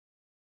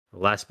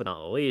Last but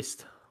not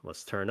least,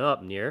 let's turn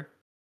up, Near.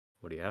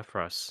 What do you have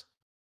for us?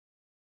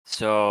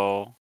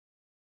 So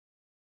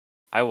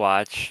I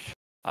watched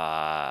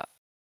uh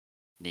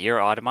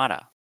NieR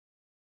Automata,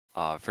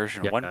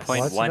 version Yes.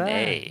 What's that?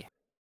 1.1a.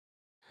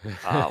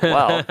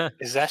 Well,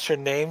 Is that your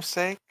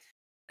namesake?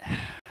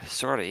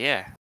 sort of,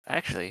 yeah.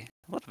 Actually,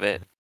 a little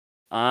bit.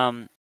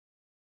 Um,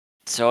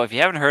 so if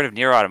you haven't heard of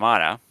NieR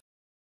Automata,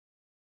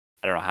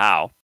 I don't know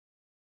how.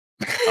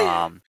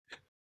 Um,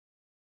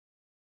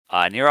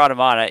 NieR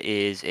Automata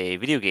is a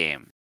video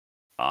game.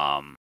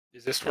 Um,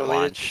 Is this that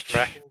related to launched.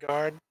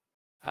 Drakengard?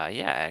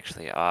 Yeah,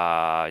 actually.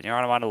 NieR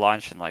Automata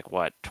launched in like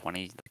what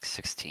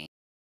 2016.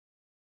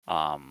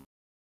 Um,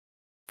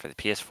 for the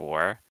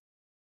PS4.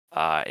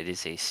 It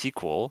is a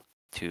sequel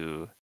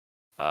to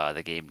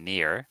the game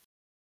NieR.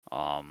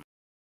 Um,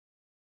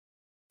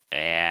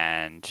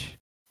 and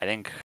I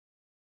think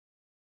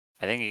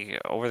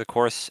over the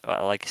course,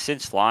 like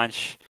since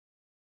launch,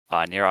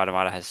 NieR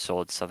Automata has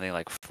sold something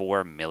like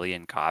 4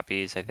 million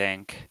copies. I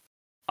think.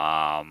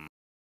 Um,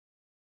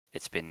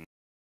 it's been,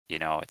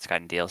 it's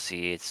gotten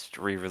DLC. It's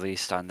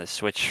re-released on the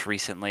Switch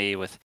recently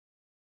with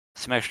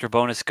some extra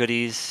bonus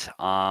goodies.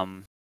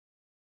 And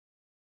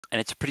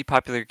it's a pretty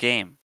popular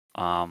game.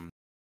 Um,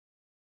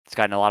 it's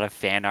gotten a lot of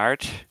fan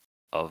art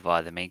of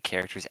the main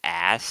character's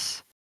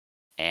ass,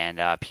 and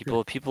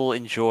people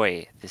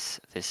enjoy this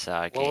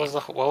game. What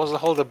was the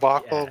whole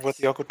debacle with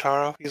Yes.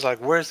 Yokotaro? He's like,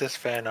 "Where's this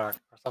fan art?"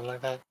 or something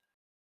like that.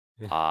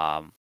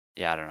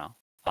 Yeah, I don't know.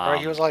 Or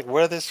he was like,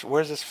 where's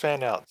this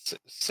fan art?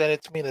 Send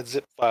it to me in a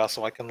zip file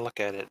so I can look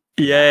at it."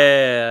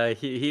 Yeah, Yeah,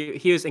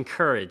 he was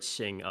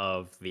encouraging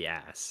of the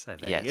ass, I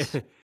yes.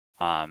 think.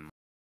 Um,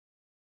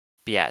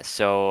 yeah.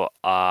 So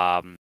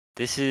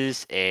this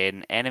is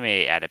an anime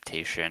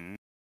adaptation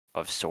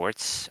of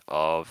sorts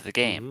of the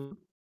game.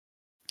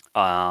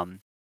 hmm Um,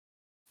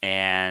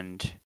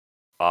 and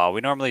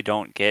we normally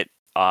don't get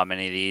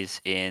many of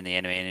these in the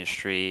anime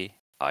industry.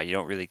 You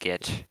don't really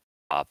get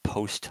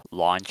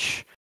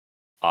post-launch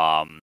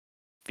um,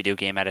 video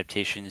game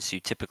adaptations. You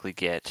typically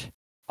get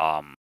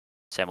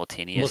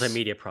simultaneous,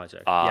 Multimedia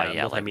project. Yeah,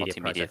 yeah, like multimedia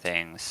multimedia project.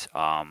 things,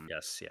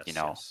 Yes, yes,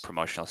 yes.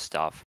 promotional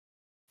stuff.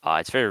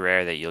 It's very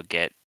rare that you'll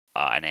get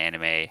an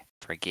anime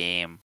for a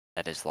game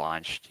that is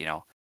launched,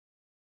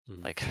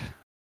 Mhm. like,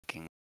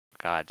 fucking,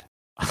 God,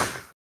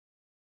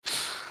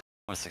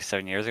 almost like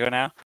 7 years ago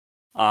now.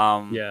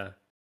 Um, Yeah.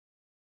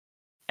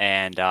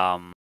 and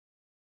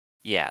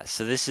yeah,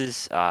 so this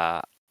is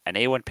an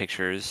A1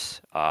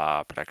 Pictures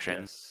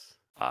production. Yes.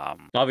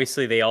 Um,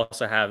 Obviously, they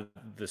also have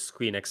the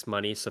ScreenX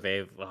money, so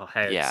they've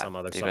hired yeah, some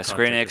other they've got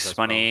Square subcontractors Enix as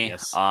well. money.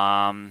 Yes.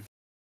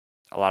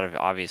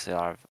 Obviously a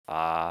lot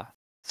of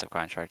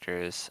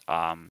subcontractors.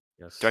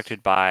 Yes.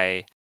 Directed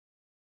by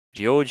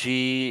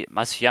Ryoji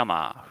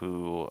Masuyama,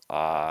 who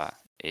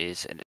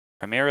is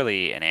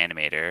primarily an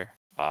animator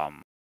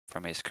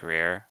from his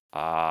career.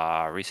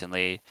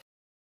 Recently,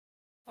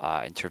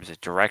 in terms of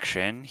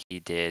direction, he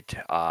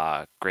did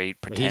Great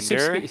He seems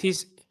to Pretender. be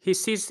he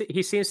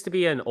seems to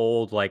be an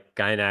old like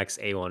Gynax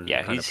A1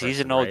 Yeah, kind of he's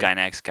an person, old right?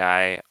 Gainax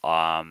guy.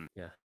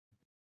 Yeah.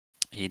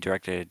 He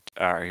directed,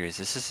 he was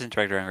assistant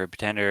director on Great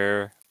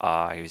Pretender.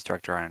 He was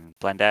director on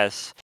Blend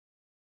S.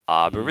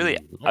 But really,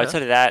 Okay.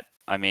 outside of that,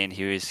 I mean,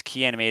 he was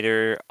key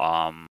animator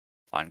on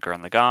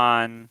Gurren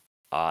Lagann,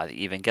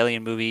 the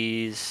Evangelion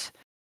movies.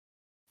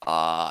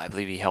 I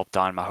believe he helped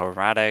on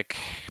Mahoratic,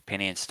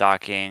 Penny and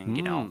Stocking,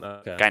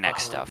 Okay. Gainax Oh,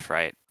 stuff,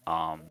 right?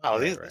 wow, Right,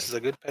 this right. is a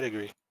good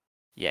pedigree.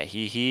 Yeah,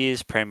 he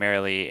is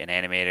primarily an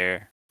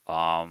animator.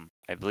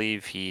 I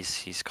believe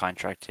he's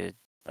contracted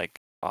like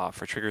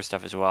for Trigger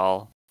stuff as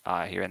well,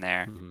 here and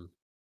there. hmm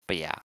But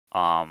yeah,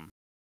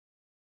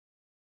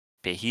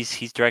 but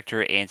he's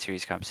director and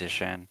series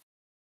composition.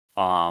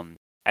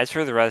 As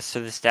for the rest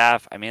of the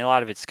staff, I mean, a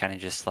lot of it's kind of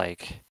just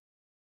like,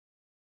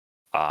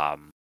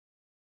 um,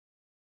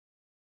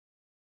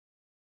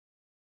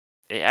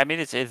 I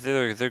mean,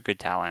 they're good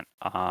talent.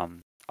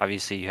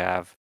 Obviously you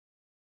have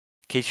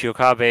Keiichi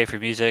Okabe for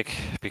music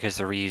because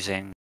they're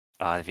reusing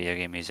the video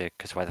game music.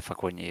 Because why the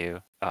fuck wouldn't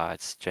you?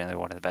 It's generally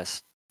one of the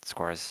best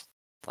scores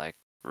like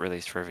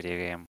released for a video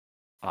game.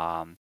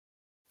 Um,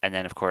 and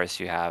then of course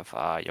you have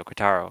Yoko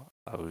Taro,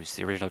 who's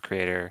the original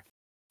creator.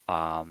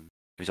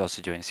 Who's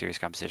also doing series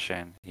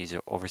composition. He's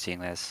overseeing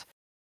this.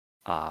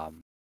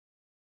 Um,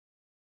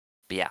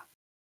 but yeah,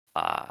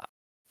 uh,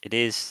 it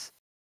is.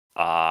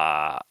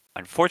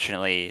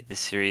 Unfortunately,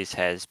 this series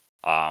has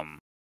um,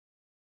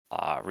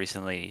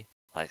 recently,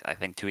 like I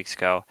think 2 weeks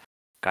ago,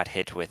 got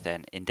hit with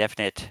an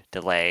indefinite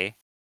delay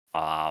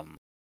um,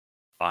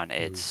 on hmm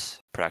its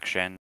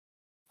production.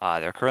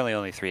 There are currently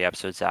only 3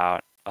 episodes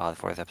out. The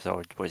 4th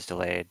episode was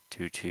delayed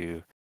due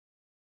to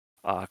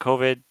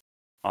COVID.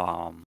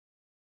 Um,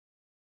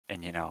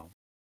 and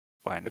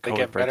Did they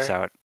get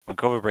better? when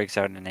COVID breaks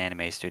out in an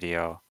anime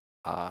studio,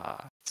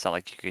 it's not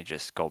like you can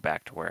just go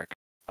back to work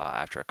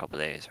after a couple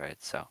days, right?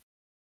 So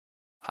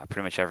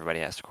pretty much everybody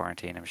has to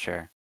quarantine, I'm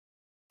sure.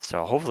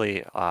 So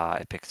hopefully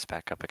it picks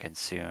back up again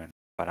soon.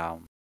 But I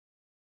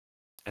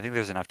think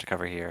there's enough to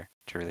cover here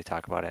to really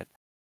talk about it.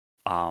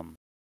 Um,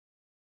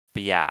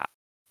 but yeah,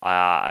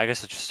 I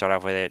guess I'll just start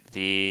off with it.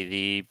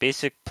 The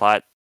basic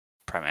plot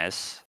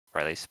premise,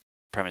 or at least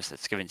premise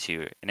that's given to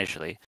you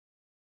initially,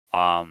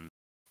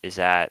 is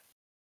that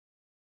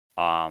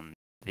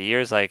the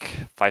year is like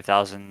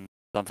 5,000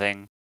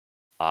 something,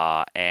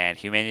 and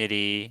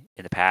humanity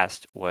in the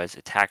past was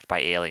attacked by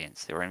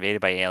aliens. They were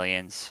invaded by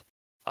aliens,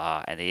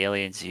 and the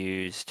aliens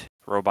used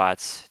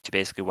robots to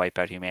basically wipe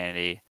out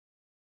humanity.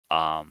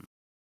 Um,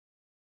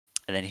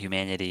 and then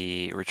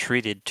humanity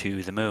retreated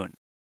to the moon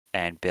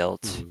and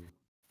built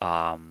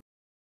Mhm.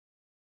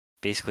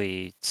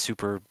 basically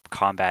super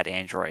combat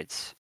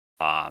androids.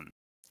 And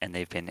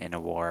they've been in a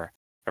war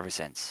ever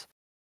since.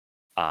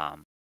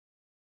 Um,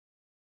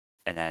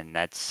 and then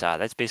that's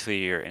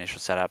basically your initial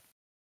setup.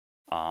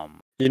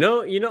 You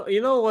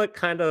know what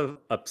kind of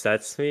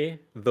upsets me?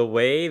 The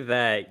way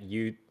that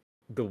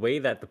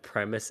the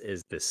premise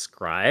is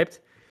described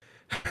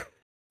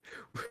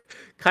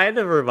kind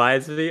of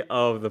reminds me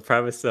of the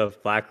premise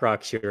of Black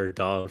Rock Shooter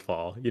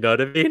Dawnfall. You know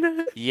what I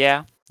mean?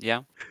 Yeah,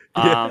 yeah.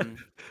 Yeah.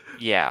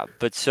 Yeah,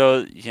 but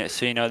so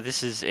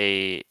this is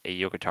a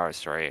Yokotaro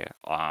story.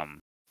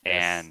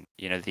 Yes. And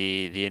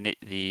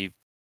the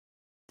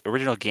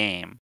original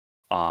game,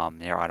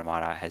 NieR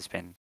Automata, has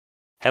been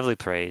heavily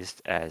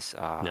praised as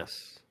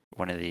Yes.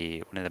 one of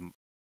the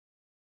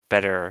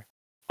better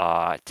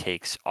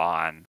takes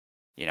on,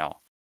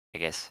 I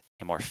guess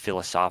a more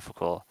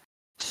philosophical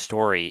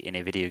story in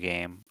a video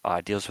game.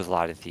 Deals with a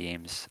lot of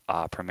themes.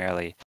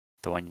 Primarily,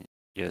 the one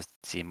you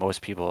see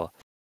most people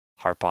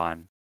harp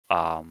on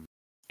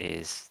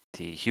is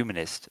the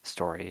humanist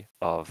story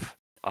of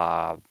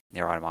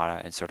NieR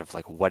Automata, and sort of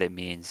like what it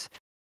means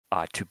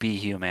to be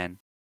human.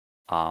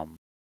 Um,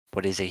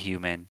 what is a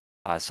human?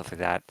 Stuff like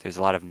that. There's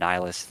a lot of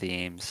nihilist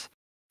themes,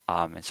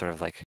 and sort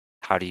of like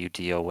how do you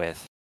deal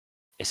with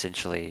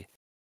essentially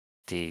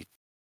the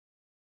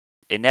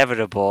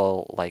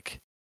inevitable like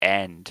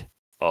end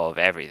of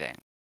everything,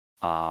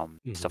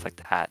 stuff like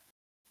Mhm. that.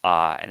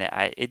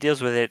 And it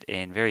deals with it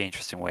in very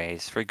interesting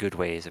ways, very good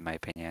ways, in my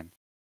opinion.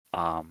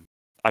 Um,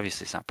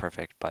 Obviously, it's not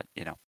perfect, but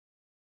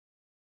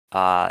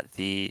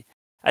the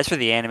as for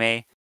the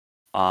anime,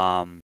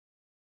 um,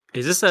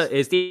 Is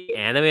the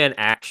anime an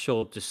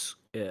actual just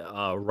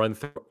run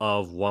through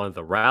of one of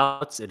the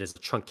routes? It is a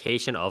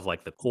truncation of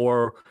like the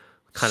core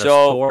kind of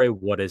so story.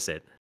 What is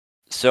it?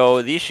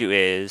 so the issue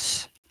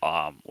is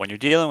when you're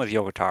dealing with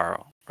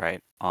Yokotaro,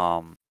 right?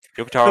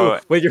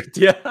 Yokotaro, When you're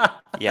yeah.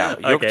 yeah,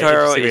 Okay,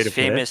 Yokotaro interesting way is to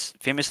put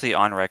it. famously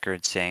on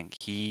record saying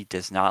he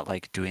does not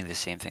like doing the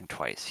same thing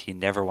twice. He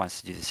never wants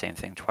to do the same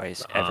thing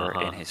twice ever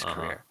in Uh-huh. his Uh-huh.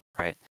 career,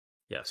 right?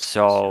 Yes, yes,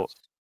 So yes.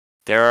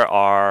 there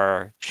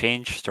are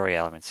changed story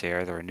elements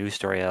here. There are new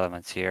story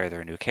elements here.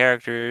 There are new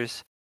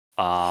characters,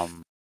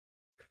 um,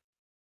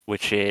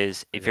 which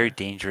is a very Okay.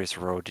 dangerous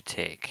road to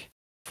take.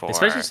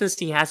 Especially For since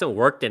he hasn't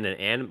worked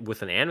in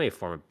with an anime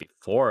format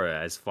before,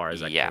 as far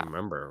as I can Yeah,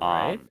 remember,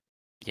 right? um,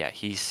 yeah,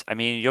 I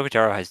mean,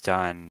 Yokotaro has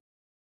done,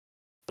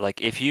 like,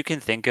 if you can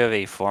think of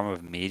a form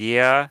of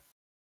media,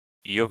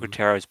 Hmm.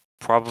 Yokotaro's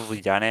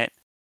probably done it.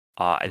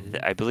 Hmm.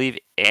 I believe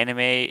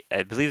anime.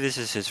 I believe this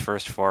is his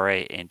first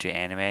foray into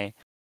anime.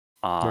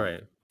 Um,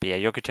 Right. but yeah,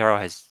 Yokotaro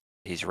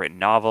he's written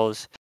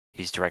novels,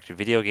 he's directed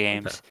video Okay.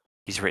 games,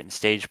 he's written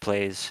stage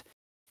plays.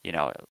 You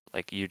know,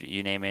 like you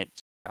name it.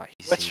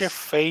 What's your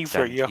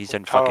favorite He's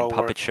done fucking Yokotaro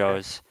puppet work, Nick?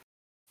 shows.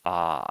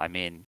 I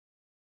mean,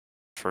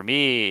 for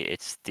me,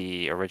 it's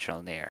the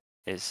original NieR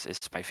is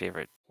my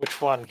favorite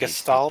Which one, he's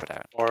Gestalt put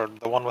out. or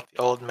the one with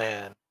the old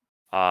man?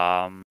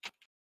 Um,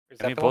 Is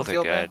I that mean, the one both with are the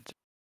old man? good.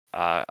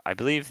 I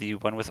believe the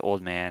one with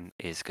Old Man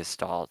is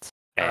Gestalt,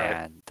 All right.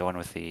 and the one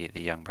with the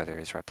young brother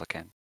is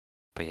Replicant.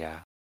 But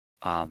yeah,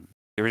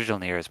 the original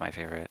NieR is my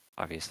favorite,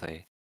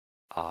 obviously.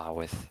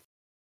 With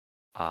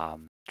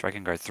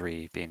Dragon Guard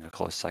 3 being a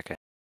close second.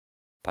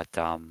 But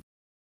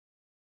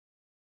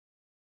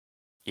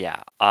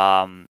yeah.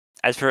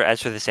 As for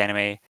this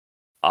anime,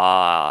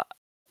 uh,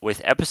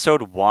 with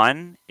episode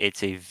 1,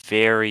 it's a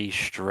very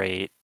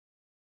straight,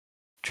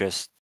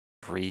 just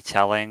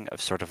retelling of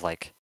sort of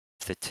like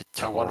the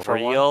A one for one.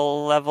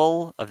 tutorial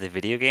level of the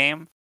video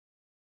game.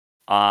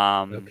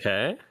 Um,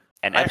 Okay.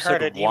 and I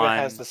episode heard it even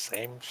has 1, the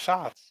same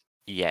shots.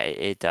 yeah,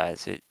 it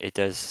does. It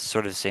does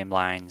sort of the same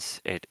lines.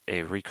 It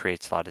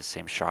recreates a lot of the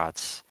same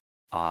shots.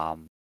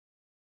 Um,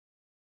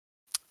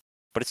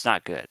 but it's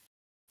not good.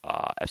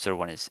 Episode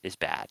 1 is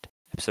bad.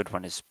 Episode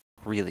 1 is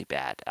really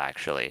bad,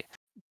 actually.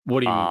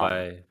 What do you mean Um,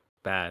 by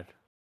bad?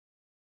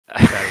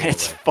 Bad in what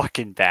it's way?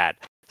 fucking bad.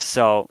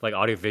 So Like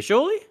audio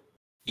visually?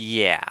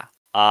 yeah.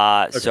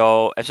 Okay.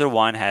 So episode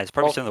 1 has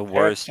Well, probably some of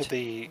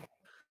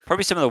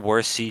the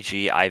worst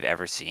CG I've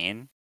ever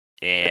seen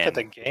compared to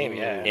the in game,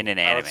 yeah, in Ooh. an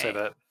I would say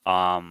anime. that.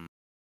 Um,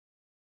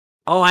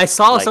 Oh, I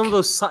saw some of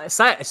like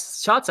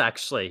those shots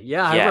actually.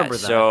 Yeah, I yeah. remember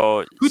that.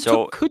 So Who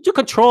took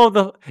control of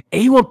the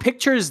A1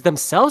 Pictures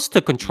themselves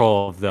took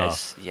control of the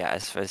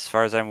as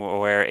far as I'm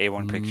aware,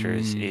 A1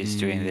 Pictures is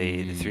doing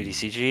the 3D Mm.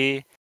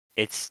 CG.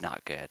 It's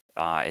not good.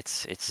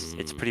 It's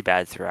Mm. pretty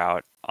bad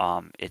throughout.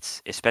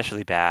 It's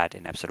especially bad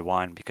in episode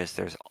 1 because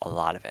there's a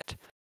lot of it.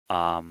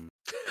 Um,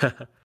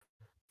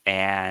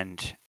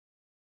 and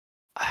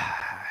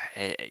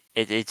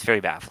it's very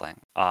baffling.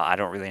 I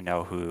don't really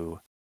know who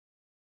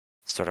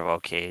sort of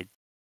okayed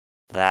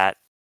that.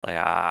 Like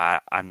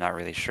I'm not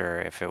really sure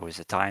if it was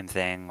a time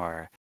thing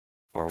or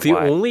The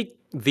what.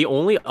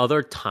 only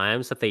other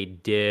times that they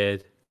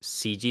did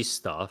CG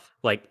stuff,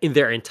 like in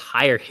their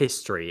entire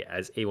history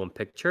as A1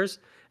 Pictures,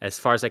 as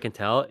far as I can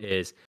tell,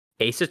 is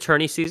Ace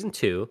Attorney season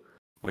 2,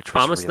 Which was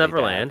Promised really bad.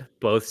 Neverland,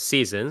 both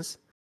seasons,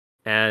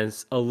 and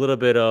a little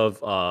bit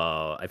of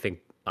I think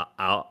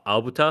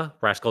Albuta,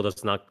 Rascal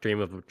Does Not Dream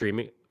of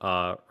Dreaming,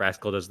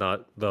 Rascal Does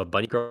Not, the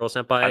Bunny Girl I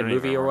Senpai don't even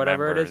movie or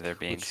whatever it remember is, there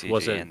being which CG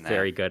wasn't in that.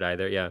 very good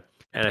either. Yeah,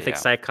 and I But think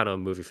yeah, Psych kind of a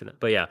movie for that.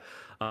 But yeah,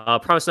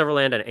 Promised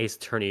Neverland and Ace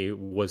Attorney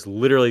was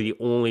literally the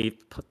only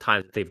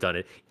time that they've done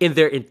it in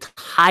their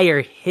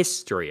entire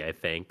history. I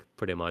think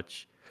pretty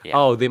much. yeah.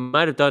 Oh, they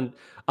might have done.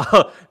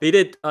 Oh, they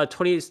did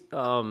 20.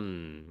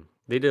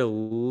 They did a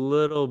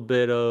little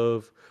bit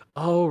of.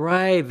 Oh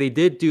right, they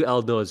did do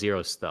El No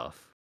Zero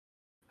stuff.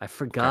 I Okay.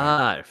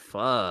 forgot.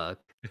 Fuck,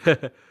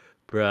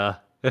 bruh.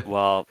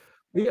 Well,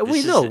 Yeah, this wait,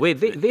 is no, wait.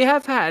 They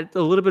have had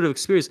a little bit of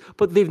experience,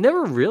 but they've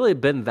never really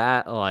been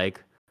that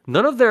like.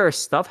 None of their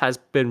stuff has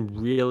been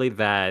really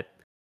that.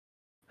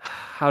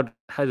 How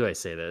do I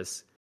say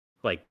this?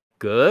 Like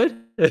good?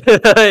 yeah.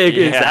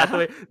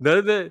 Exactly. None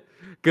of the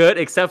good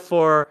except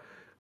for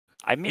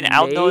I mean,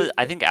 Alno. May.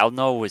 I think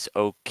Alno was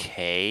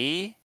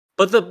okay,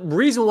 But the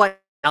reason why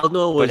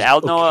Alno but was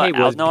okay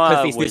was because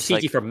Alnoa they did was CG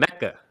like, for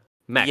Mecha.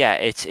 Mech. yeah,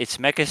 it's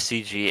mecha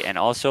CG, and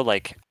also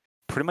like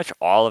pretty much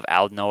all of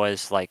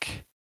Alnoa's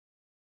like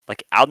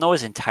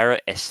Alnoa's entire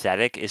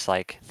aesthetic is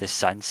like the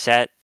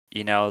sunset,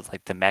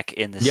 like the mech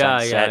in the Yeah, yeah,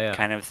 sunset yeah,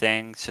 kind of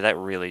thing. So that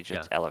really yeah.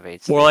 just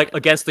elevates More the like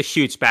against the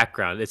huge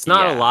background. It's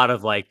not a yeah, lot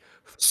of like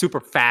super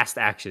fast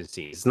action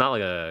scenes. It's not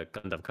like a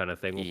Gundam kind of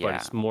thing, but yeah,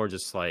 it's more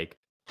just like,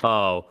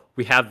 oh,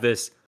 we have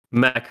this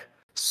mech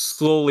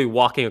slowly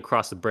walking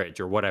across the bridge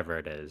or whatever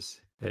it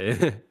is.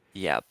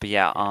 yeah. But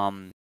yeah,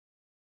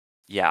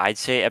 yeah, I'd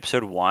say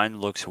episode 1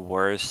 looks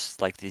worse.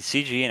 Like the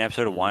CG in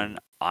episode 1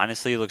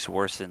 honestly looks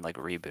worse than like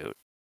Reboot.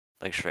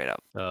 Like straight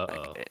up. Like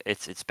Uh-oh.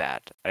 it's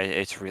bad.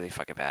 It's really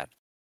fucking bad.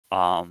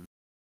 Um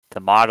the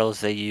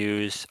models they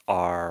use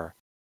are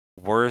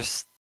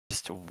worse,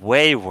 just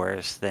way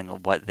worse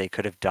than what they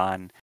could have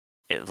done.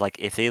 Like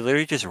if they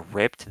literally just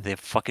ripped the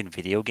fucking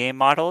video game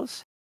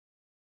models,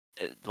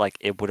 like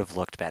it would have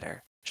looked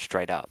better,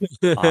 straight up.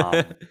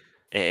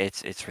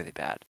 It's really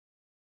bad.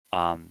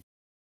 Um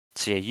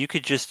so yeah, you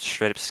could just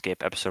straight up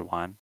skip episode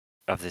 1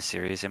 of this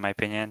series, in my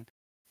opinion.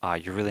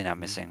 You're really not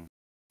missing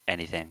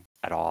anything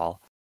at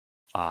all.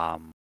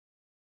 Um,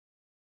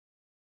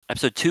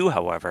 episode 2,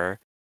 however,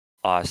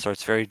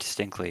 starts very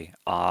distinctly.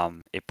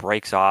 It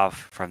breaks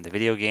off from the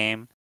video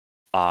game.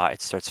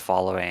 It starts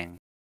following.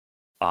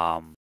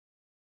 Um,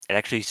 it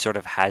actually sort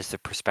of has the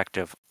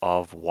perspective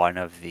of one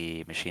of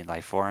the machine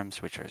life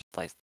forms, which are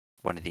like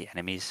one of the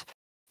enemies.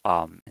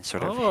 And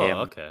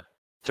Oh, okay.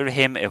 sort of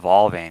him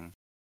evolving.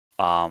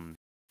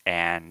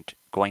 And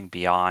going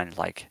beyond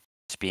like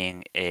just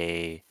being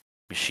a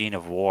machine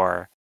of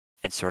war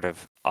and sort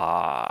of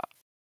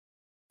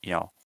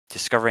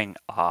discovering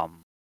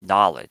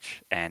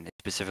knowledge, and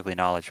specifically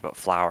knowledge about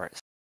flowers.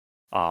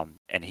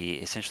 And he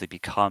essentially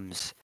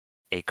becomes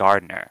a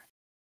gardener.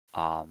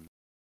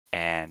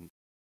 And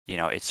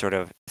it's sort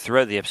of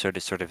throughout the episode,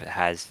 it sort of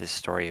has this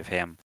story of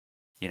him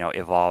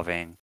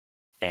evolving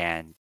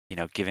and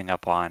giving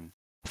up on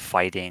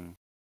fighting,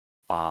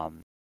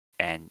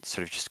 and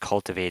sort of just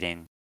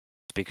cultivating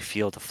big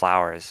field of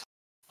flowers.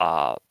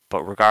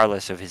 But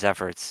regardless of his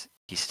efforts,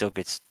 he still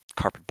gets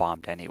carpet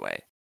bombed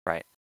anyway,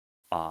 right?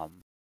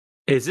 Um,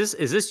 Is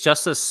this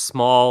just a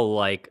small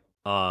like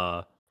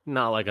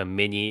not like a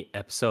mini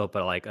episode,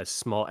 but like a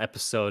small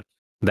episode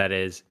that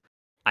is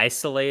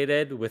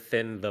isolated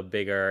within the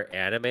bigger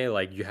anime?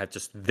 Like you had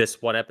just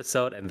this one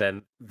episode and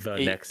then the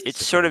next is it's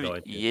just sort gonna of go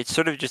into. it's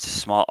sort of just a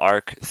small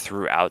arc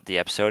throughout the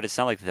episode. It's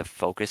not like the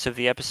focus of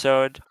the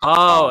episode.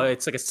 Oh,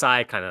 it's like a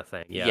side kind of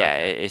thing. Yeah, Yeah,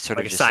 okay. it's sort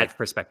Like of a just like side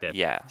perspective.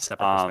 yeah.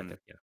 Separate perspective.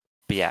 Yeah.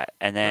 But yeah,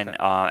 and then Okay.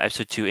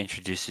 episode 2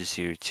 introduces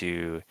you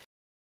to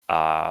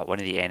one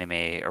of the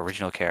anime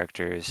original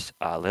characters,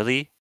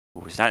 Lily,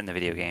 who was not in the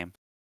video game.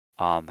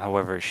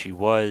 However,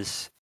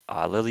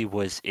 Lily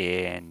was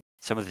in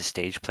some of the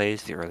stage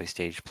plays, the early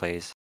stage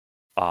plays,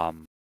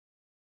 um,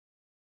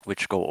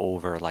 which go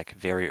over like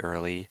very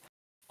early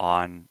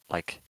on,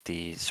 like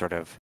the sort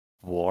of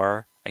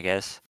war, I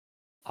guess.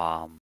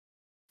 Um,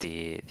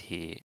 the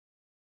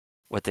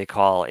what they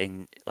call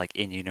in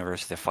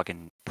universe the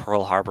fucking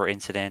Pearl Harbor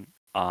incident,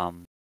 of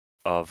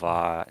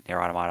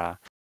NieR Automata,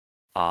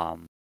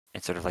 um,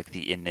 and sort of like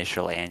the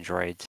initial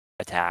android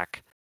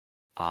attack.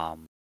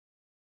 Um,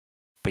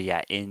 but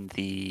yeah, in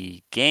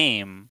the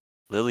game,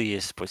 Lily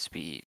is supposed to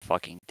be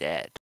fucking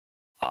dead.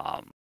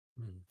 Um,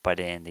 but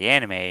in the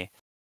anime,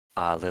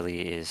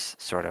 Lily is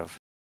sort of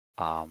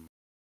um,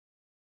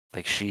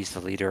 like she's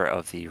the leader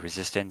of the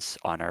resistance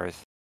on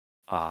Earth,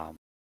 um,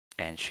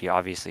 and she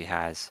obviously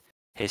has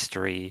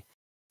history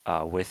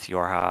with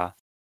Yorha,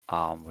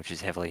 which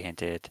is heavily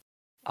hinted.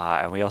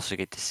 and we also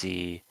get to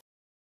see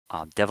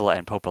Devila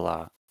and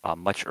Popola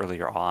much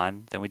earlier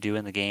on than we do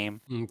in the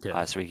game.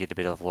 Okay. So we get a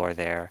bit of lore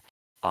there.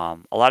 A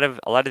lot of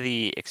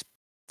the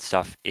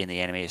stuff in the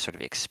anime is sort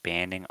of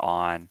expanding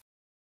on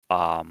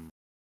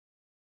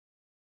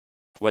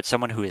what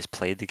someone who has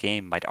played the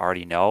game might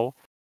already know,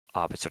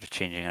 but sort of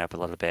changing it up a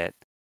little bit.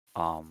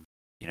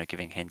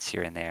 Giving hints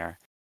here and there.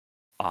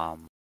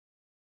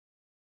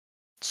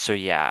 So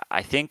yeah,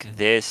 I think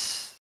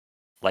this,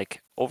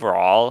 like,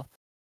 overall,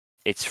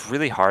 it's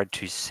really hard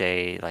to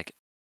say, like,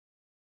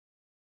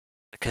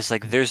 because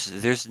like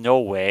there's no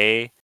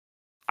way.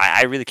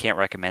 I really can't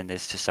recommend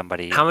this to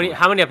somebody How who.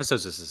 many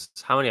episodes is this?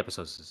 How many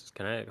episodes is this?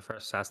 Can I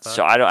first ask that?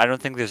 So I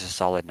don't think there's a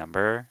solid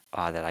number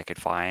that I could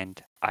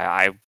find.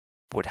 I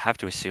would have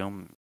to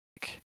assume.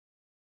 Like,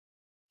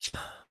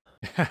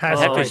 As have of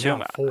to right assume-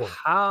 now, 4.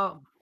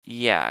 How?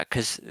 yeah,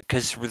 because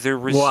there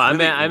was Well, I really,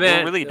 meant,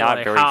 we're really not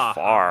like, very how-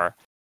 far.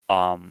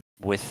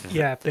 With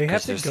Yeah, if they have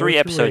because to there's go 3 through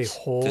episodes. a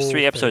whole There's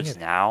 3 thing, episodes it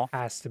now.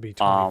 has to be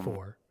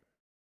 24.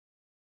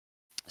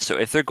 So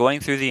if they're going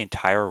through the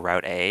entire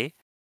Route A,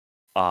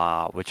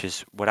 which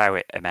is what I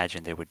would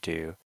imagine they would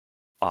do,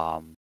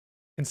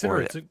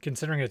 Considering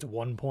it's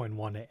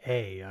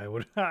 1.1a,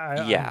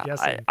 I'm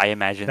guessing I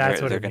imagine that's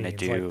they're what it going to means.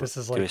 do Like, this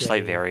is do like a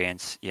slight a-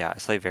 variance. Yeah, a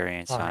slight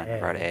variance on on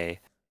A. Route A.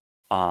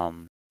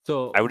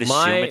 So I would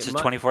assume it's a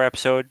 24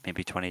 episode,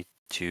 maybe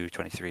 22,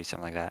 23,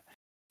 something like that.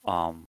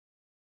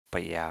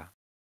 But yeah.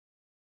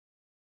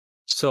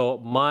 So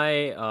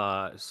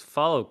my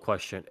follow-up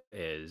question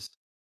is,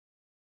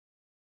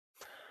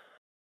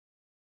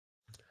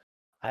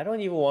 I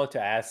don't even want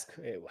to ask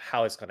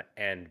how it's going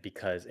to end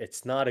because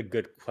it's not a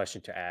good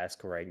question to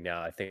ask right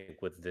now, I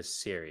think, with this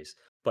series.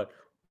 But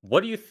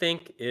what do you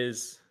think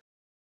is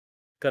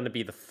going to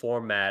be the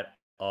format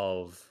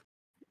of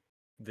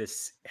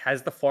this?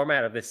 Has the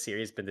format of this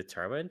series been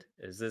determined?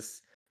 Is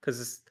this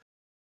because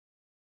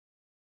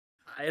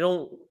I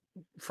don't,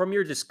 from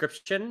your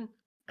description,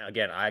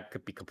 again, I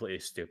could be completely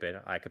stupid.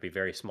 I could be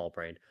very small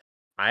brained.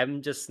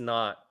 I'm just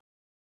not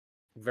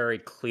very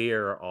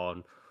clear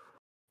on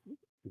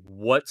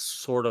what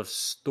sort of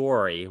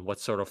story, what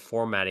sort of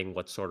formatting,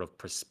 what sort of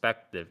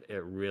perspective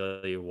it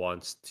really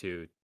wants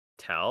to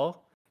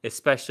tell.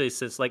 Especially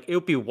since, like, it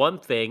would be one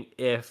thing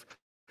if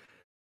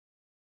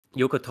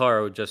Yoko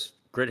Taro just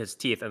grit his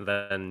teeth and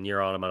then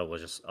NieR Automata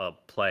was just a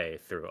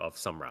playthrough of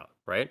some route,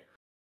 right?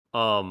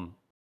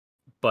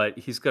 But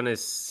he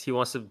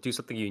wants to do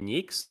something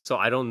unique. So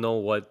I don't know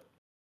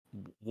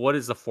what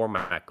is the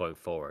format going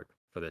forward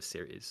for this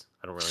series.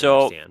 I don't really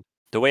So understand.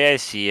 the way I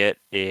see it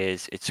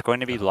is it's going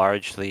to be Uh-huh.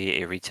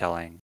 largely a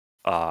retelling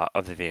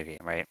of the video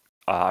game, right?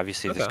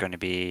 Obviously, there's Okay. going to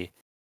be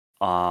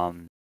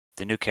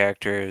the new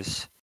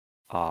characters.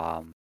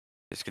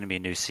 There's going to be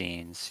new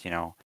scenes,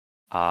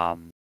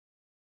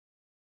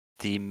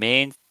 the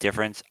main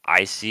difference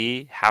I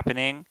see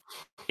happening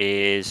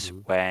is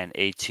Mhm. when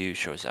A2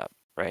 shows up,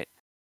 right?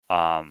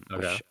 Okay.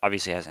 Which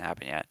obviously hasn't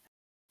happened yet.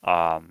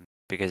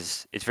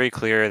 Because it's very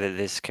clear that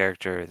this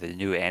character, the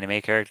new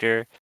anime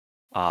character,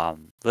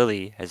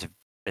 Lily, has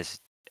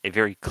a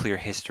very clear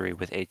history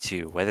with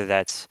A2. Whether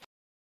that's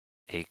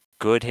a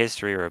good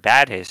history or a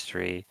bad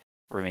history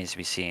remains to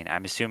be seen.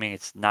 I'm assuming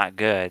it's not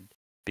good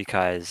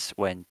because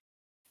when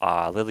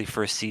Lily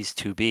first sees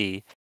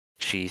 2B,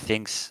 she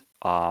thinks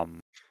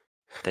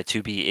that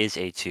 2B is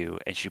A2,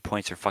 and she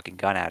points her fucking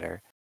gun at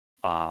her.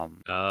 So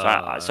I'm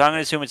going to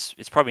assume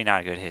it's probably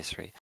not a good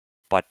history,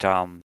 but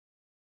I'm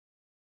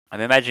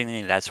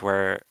imagining that's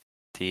where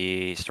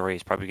the story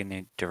is probably going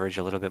to diverge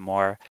a little bit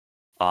more.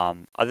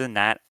 Other than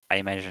that, I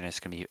imagine it's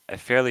going to be a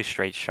fairly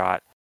straight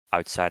shot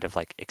outside of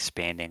like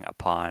expanding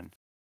upon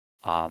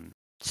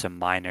some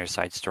minor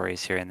side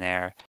stories here and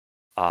there.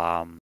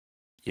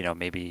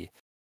 Maybe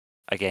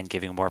again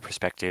giving more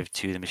perspective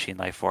to the machine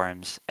life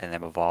forms and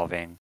them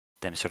evolving,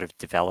 them sort of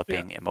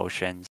developing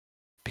emotions.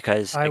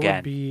 Because I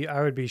again,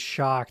 would be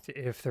shocked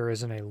if there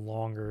isn't a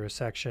longer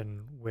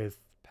section with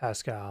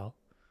Pascal,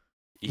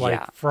 like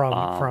yeah,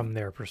 from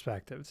their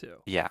perspective too.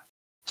 yeah.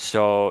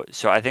 So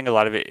I think a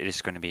lot of it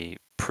is going to be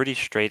pretty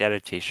straight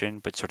adaptation,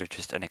 but sort of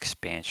just an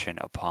expansion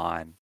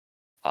upon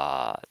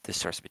the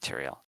source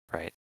material,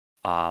 right?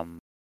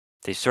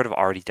 They've sort of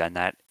already done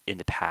that in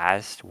the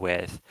past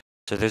with.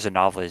 So there's a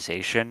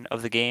novelization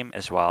of the game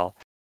as well,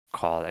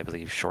 called I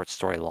believe Short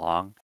Story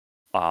Long,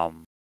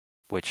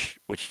 which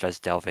does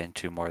delve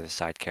into more of the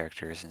side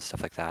characters and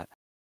stuff like that.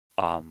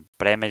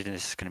 But I imagine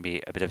this is going to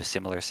be a bit of a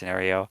similar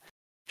scenario,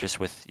 just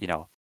with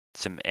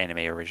some anime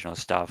original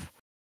stuff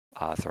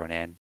thrown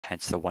in,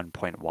 hence the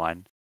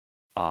 1.1.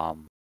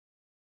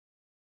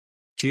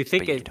 Do you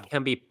think But, it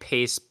can be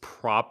paced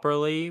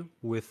properly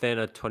within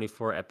a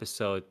 24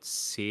 episode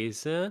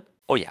season?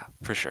 Oh yeah,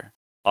 for sure.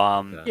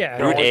 Yeah,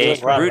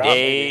 Route Route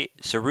A, A.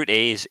 So Route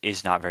A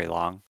is not very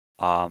long.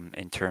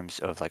 In terms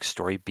of like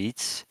story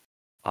beats.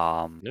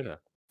 Yeah.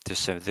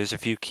 There's a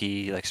few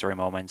key like story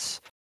moments.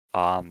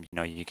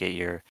 You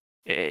get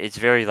it's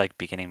very like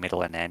beginning,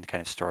 middle, and end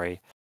kind of story.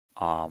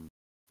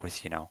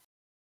 With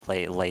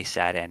lay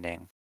sad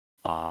ending.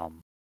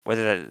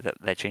 Whether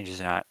that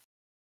changes or not,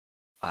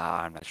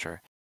 I'm not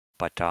sure,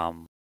 but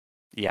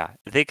yeah,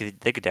 they could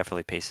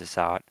definitely pace this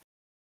out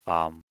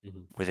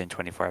within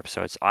 24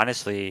 episodes.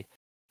 Honestly,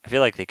 I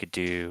feel like they could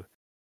do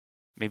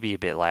maybe a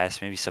bit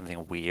less, maybe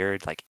something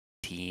weird like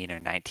 18 or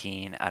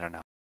 19. I don't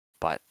know,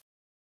 but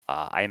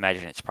I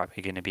imagine it's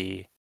probably going to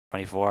be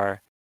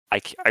 24.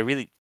 I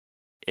really,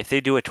 if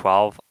they do a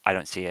 12, I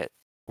don't see it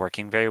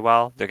working very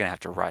well. They're going to have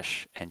to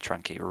rush and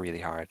truncate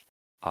really hard,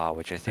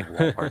 which I think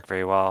won't work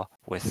very well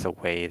with the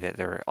way that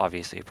they're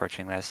obviously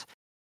approaching this.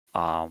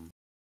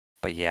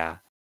 But yeah,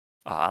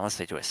 unless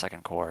they do a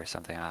second core or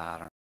something, I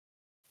don't know.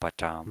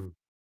 But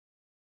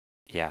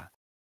yeah.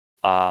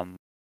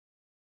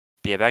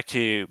 Yeah, back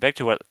to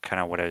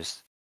what I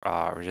was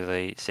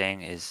originally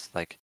saying is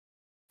like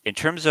in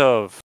terms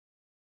of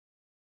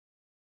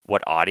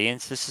what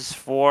audience this is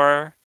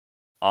for,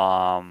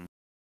 I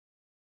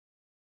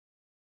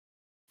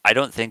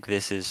don't think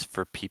this is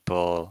for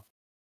people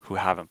who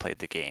haven't played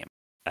the game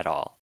at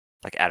all,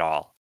 like at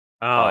all.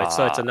 Oh, it's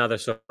another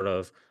sort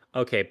of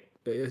okay.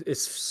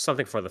 It's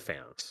something for the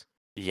fans.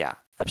 Yeah,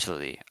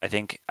 absolutely. I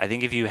think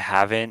if you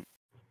haven't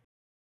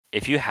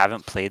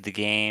played the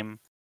game,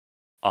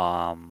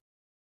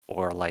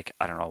 or like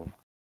I don't know,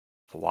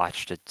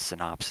 watched a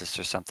synopsis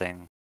or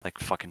something like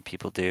fucking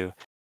people do,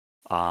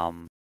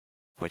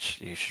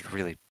 which you should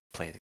really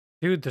play.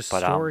 Dude, the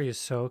But story is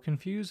so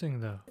confusing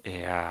though.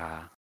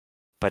 yeah,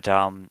 but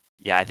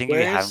yeah, I think if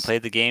you haven't Where's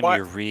played the game, what?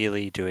 you're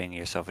really doing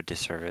yourself a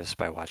disservice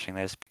by watching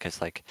this because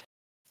like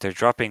they're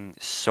dropping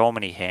so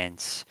many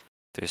hints.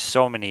 There's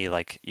so many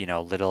like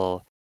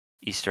little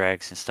Easter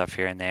eggs and stuff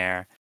here and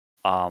there.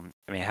 I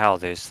mean, hell,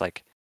 there's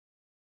like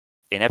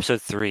in episode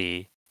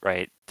 3,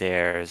 right?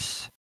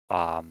 There's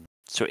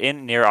so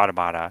in NieR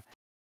Automata,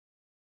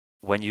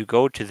 when you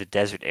go to the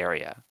desert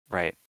area,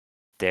 right?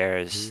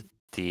 There's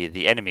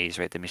the enemies,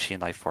 right? The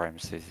machine life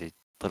forms. There's the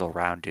little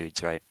round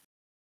dudes, right?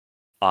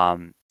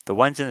 The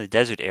ones in the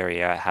desert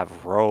area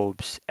have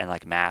robes and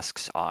like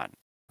masks on,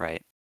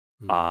 right?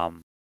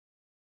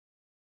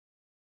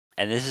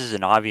 And this is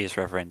an obvious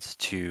reference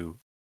to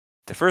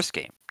the first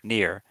game,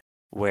 NieR,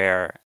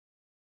 where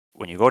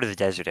when you go to the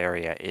desert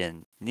area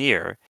in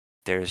NieR,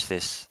 there's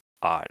this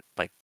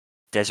like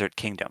desert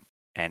kingdom,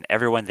 and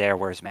everyone there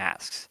wears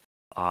masks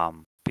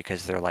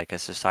because they're like a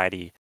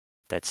society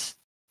that's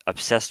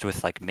obsessed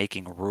with like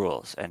making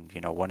rules, and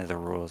one of the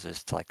rules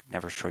is to like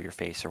never show your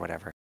face or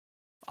whatever.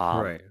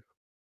 Right.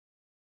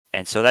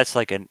 And so that's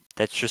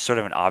that's just sort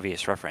of an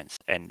obvious reference.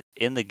 And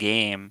in the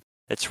game,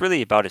 that's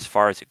really about as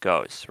far as it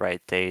goes,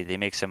 right? They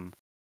make some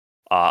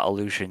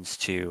allusions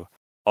to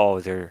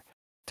they're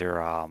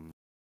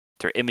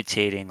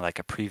imitating like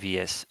a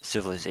previous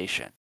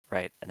civilization,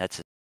 right? And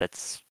that's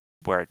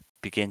where it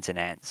begins and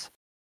ends.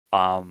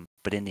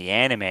 But in the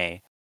anime,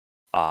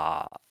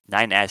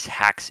 9S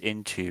hacks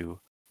into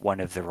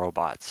one of the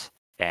robots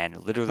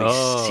and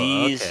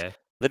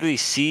literally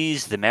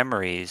sees the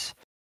memories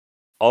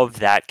of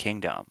that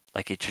kingdom.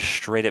 Like it just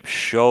straight up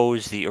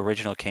shows the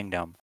original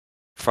kingdom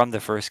from the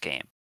first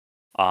game.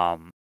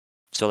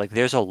 So like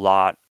there's a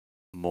lot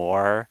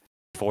more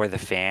for the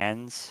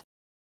fans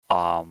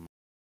than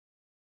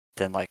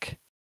like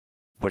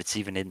what's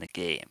even in the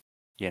game,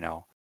 you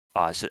know.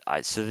 So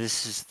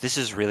this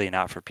is really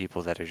not for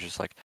people that are just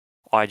like,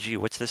 oh gee,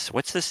 what's this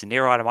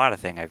NieR Automata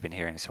thing I've been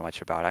hearing so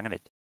much about? I'm gonna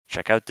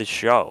check out this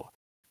show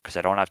because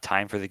I don't have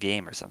time for the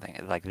game or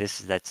something. Like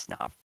that's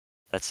not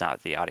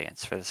the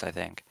audience for this, I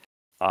think.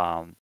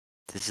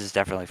 This is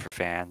definitely for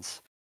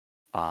fans,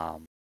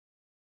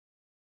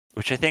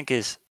 which I think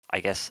is, I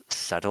guess,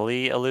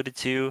 subtly alluded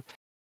to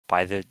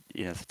by the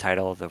the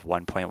title of the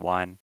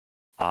 1.1.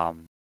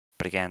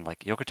 But again, like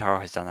Yoko Taro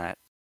has done that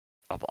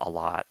a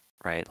lot,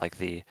 right? Like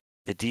the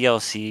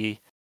DLC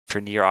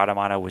for NieR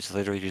Automata was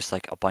literally just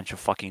like a bunch of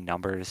fucking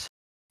numbers.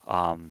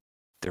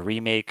 The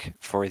remake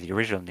for the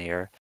original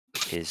NieR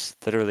is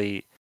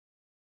literally,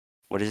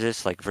 what is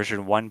this, like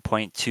version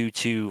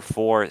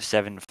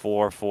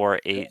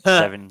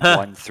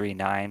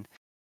 1.22474487139?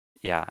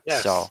 Yeah.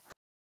 Yes. So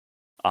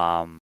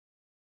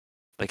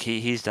like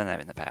he's done that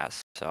in the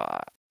past. So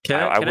I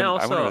wouldn't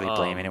also really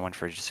blame anyone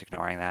for just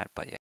ignoring that,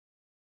 but yeah.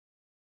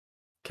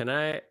 Can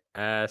I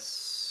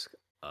ask?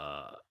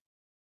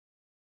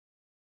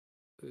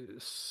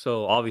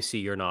 So obviously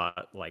you're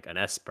not like an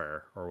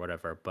esper or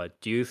whatever,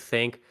 but do you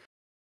think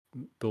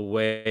the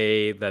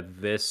way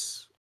that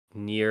this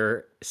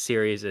NieR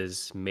series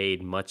is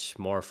made much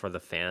more for the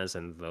fans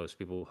and those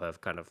people who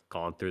have kind of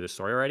gone through the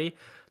story already,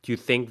 do you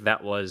think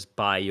that was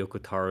by Yoko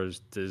Taro's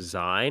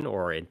design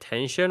or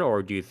intention,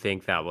 or do you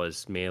think that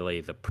was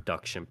mainly the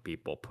production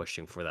people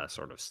pushing for that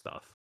sort of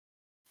stuff?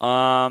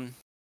 I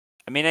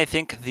mean, I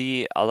think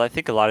a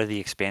lot of the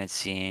expanded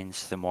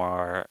scenes, the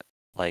more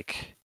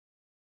like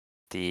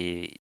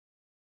the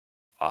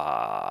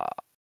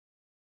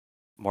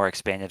more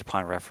expanded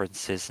upon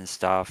references and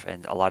stuff,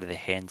 and a lot of the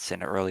hints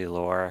and early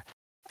lore,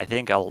 I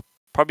think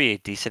probably a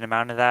decent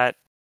amount of that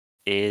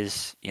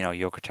is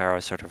Yoko Taro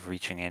sort of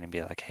reaching in and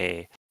be like,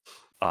 hey,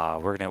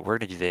 we're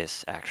gonna do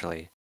this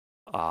actually,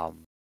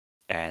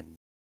 and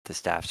the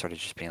staff sort of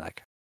just being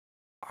like,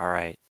 all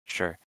right,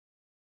 sure.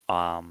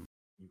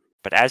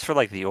 But as for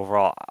like the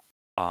overall,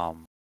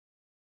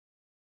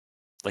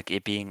 like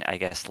it being, I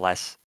guess,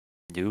 less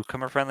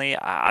newcomer friendly,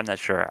 I'm not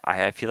sure.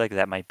 I feel like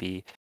that might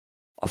be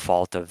a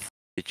fault of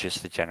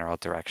just the general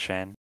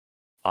direction.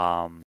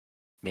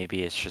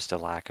 Maybe it's just a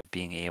lack of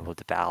being able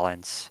to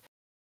balance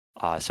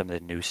some of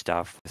the new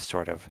stuff with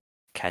sort of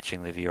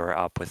catching the viewer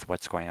up with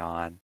what's going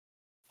on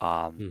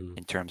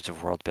in terms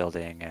of world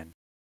building and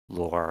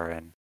lore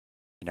and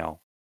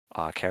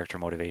character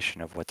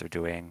motivation of what they're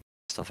doing,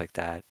 stuff like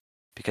that.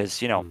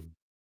 Because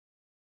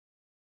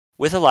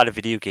with a lot of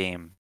video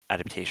game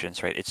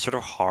adaptations, right, it's sort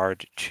of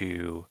hard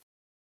to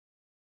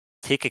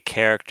take a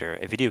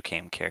video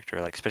game character,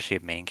 like especially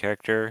a main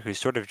character who's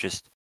sort of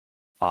just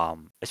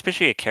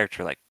especially a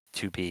character like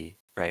 2B,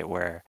 right,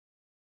 where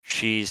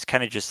she's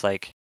kind of just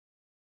like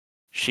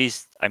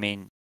she's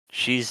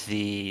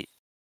the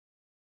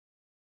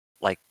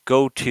like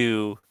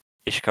go-to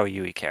Ishikawa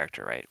Yui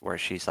character, right, where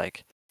she's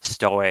like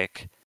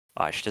stoic,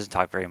 she doesn't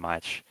talk very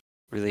much.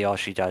 Really, all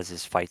she does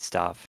is fight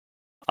stuff.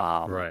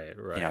 Right.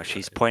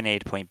 She's point A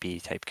to point B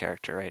type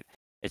character, right?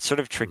 It's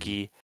sort of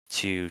tricky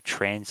to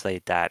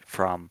translate that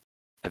from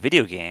a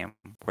video game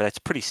where that's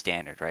pretty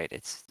standard, right?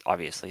 It's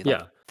obviously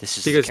like this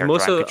is the because character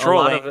most I'm of a lot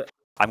controlling. of it,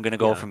 I'm gonna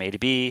go yeah. from A to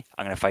B.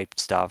 I'm gonna fight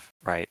stuff,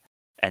 right?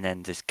 And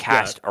then this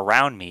cast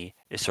around me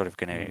is sort of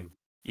gonna,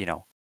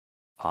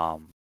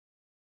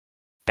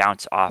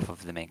 bounce off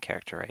of the main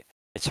character, right?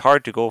 It's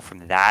hard to go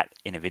from that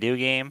in a video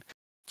game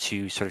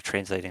to sort of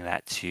translating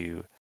that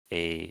to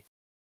a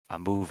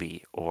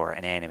movie or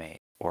an anime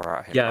or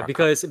a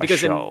because show,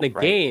 in the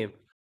right? game,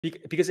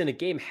 because in a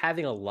game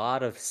having a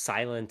lot of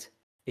silent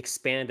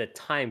expanded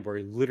time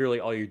where literally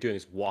all you're doing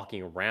is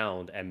walking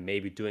around and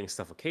maybe doing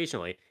stuff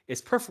occasionally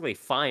is perfectly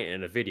fine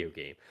in a video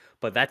game,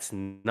 but that's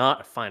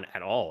not fine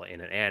at all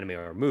in an anime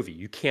or a movie.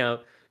 You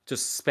can't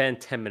just spend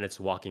 10 minutes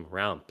walking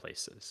around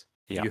places.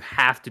 Yeah. You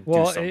have to do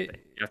Well, something.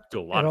 You have to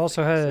do a lot it of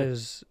also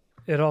things.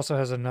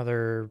 has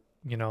another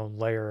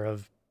layer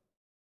of,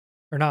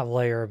 or not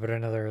layer, but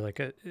another like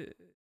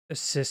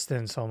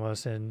assistance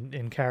almost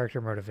in character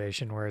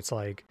motivation, where it's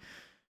like,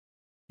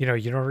 you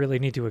don't really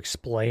need to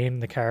explain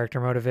the character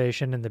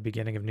motivation in the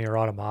beginning of NieR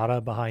Automata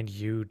behind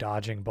you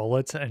dodging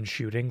bullets and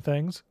shooting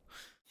things.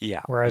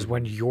 Yeah. Whereas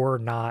when you're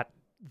not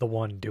the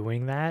one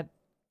doing that,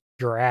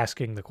 you're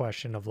asking the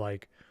question of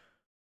like,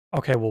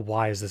 okay, well,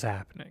 why is this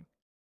happening?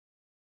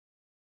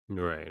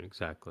 Right,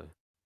 exactly.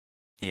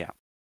 Yeah.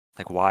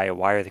 Like why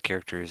are the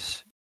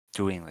characters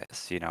doing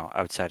this,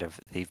 outside of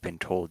they've been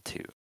told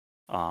to.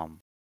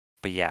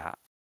 But yeah.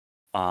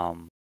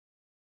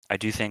 I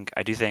do think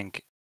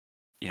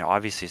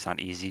obviously it's not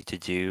easy to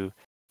do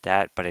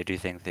that, but I do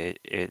think that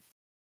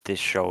this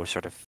show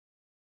sort of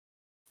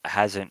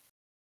hasn't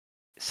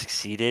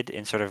succeeded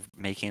in sort of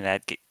making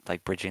that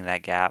like bridging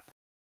that gap.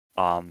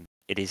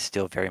 It is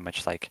still very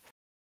much like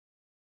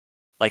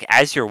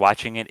as you're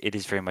watching it, it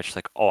is very much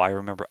like, oh, I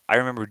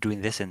remember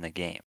doing this in the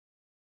game.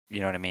 You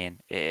know what I mean?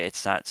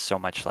 It's not so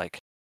much like,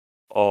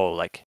 oh,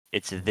 like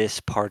it's this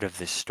part of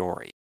the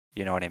story.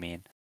 You know what I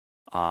mean?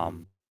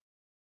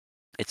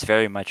 It's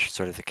very much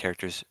sort of the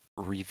characters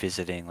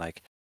revisiting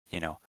like,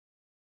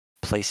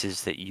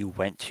 places that you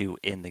went to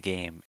in the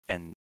game,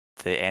 and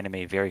the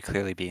anime very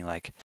clearly being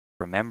like,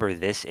 remember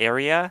this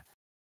area?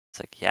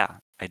 It's like, yeah,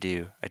 I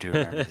do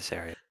remember this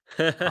area.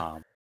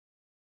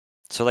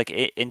 So like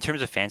in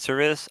terms of fan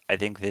service, I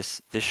think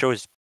this show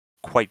is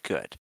quite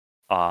good.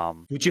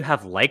 Would you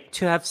have liked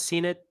to have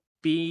seen it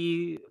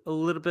be a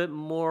little bit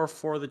more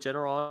for the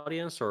general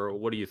audience, or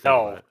what do you think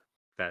about No. it?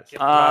 That's Get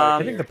them out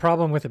of I think the here.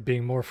 problem with it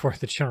being more for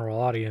the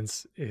general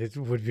audience, this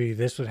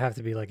would have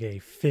to be like a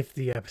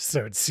 50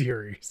 episode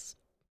series.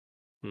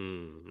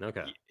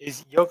 okay.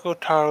 Is Yoko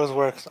Taro's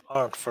works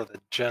aren't for the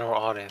general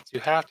audience.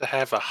 You have to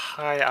have a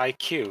high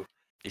IQ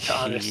to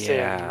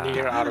understand NieR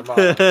Yeah,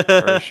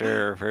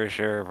 Automata. for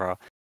sure, bro.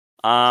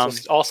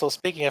 Also,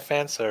 speaking of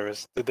fan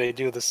service, did they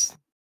do this?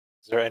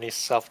 Is there any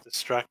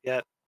self-destruct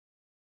yet?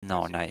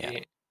 No, not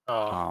yet.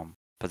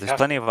 But there's have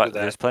plenty to of do that.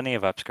 there's plenty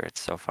of upskirts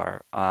so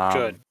far.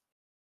 Good.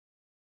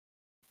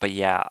 But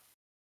yeah,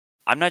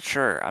 I'm not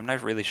sure. I'm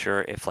not really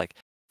sure if like,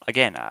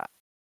 again,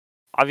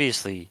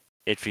 obviously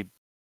it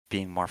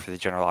being more for the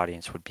general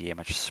audience would be a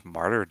much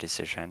smarter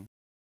decision.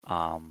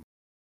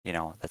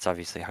 That's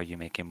obviously how you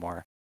make a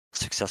more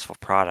successful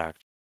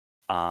product.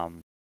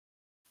 In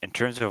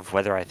terms of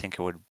whether I think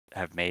it would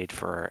have made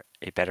for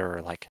a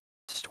better like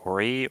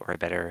story or a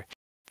better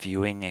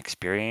viewing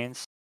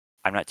experience,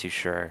 I'm not too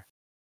sure.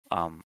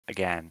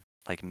 Again,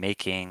 like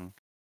making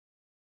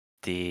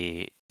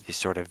the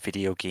sort of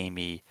video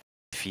gamey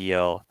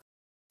feel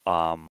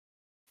go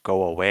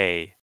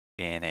away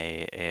in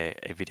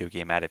a video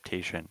game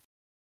adaptation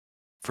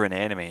for an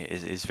anime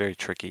is very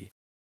tricky,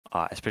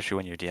 especially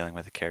when you're dealing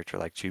with a character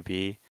like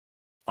 2B.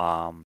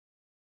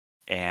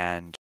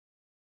 And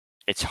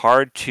it's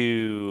hard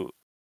to,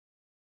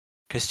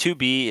 because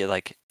 2B,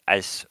 like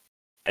as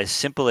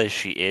simple as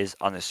she is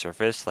on the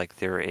surface, like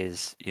there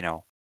is,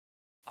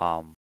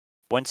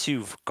 once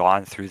you've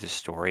gone through the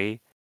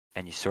story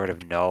and you sort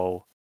of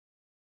know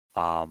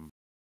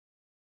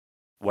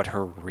what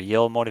her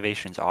real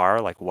motivations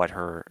are, like what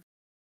her,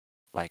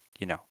 like,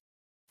 you know,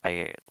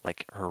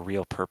 like her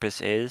real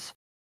purpose is.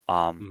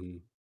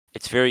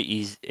 It's very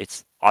easy.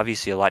 It's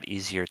obviously a lot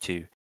easier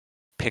to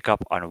pick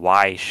up on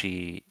why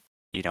she,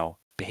 you know,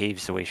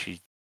 behaves the way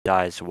she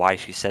does, why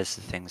she says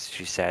the things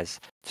she says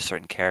to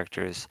certain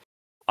characters.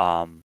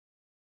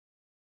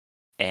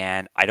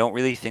 And I don't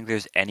really think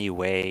there's any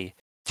way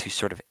to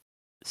sort of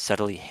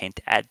subtly hint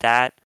at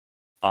that,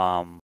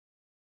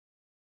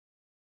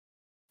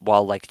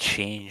 while like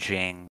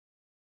changing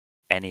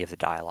any of the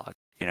dialogue.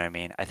 You know what I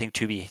mean? I think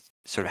Tubi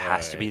sort of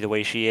has to be Right. the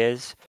way she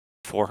is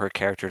for her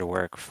character to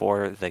work,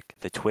 for the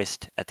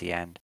twist at the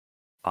end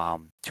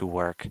to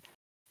work.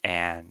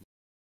 And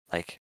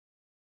like,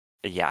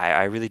 yeah,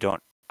 I really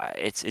don't.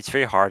 It's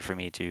very hard for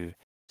me to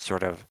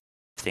sort of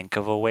think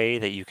of a way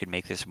that you could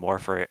make this more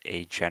for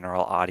a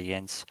general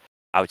audience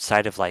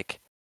outside of like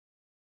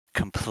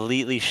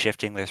completely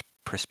shifting this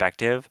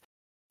perspective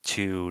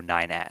to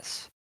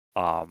 9S,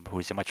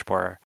 who's a much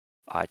more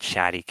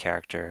chatty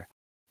character.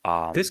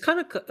 This kind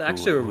of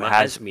actually Who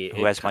reminds me.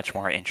 has much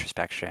more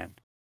introspection.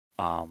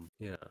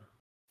 Yeah.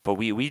 But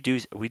we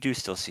do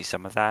still see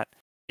some of that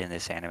in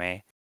this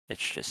anime.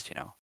 It's just, you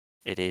know,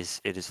 it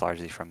is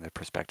largely from the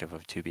perspective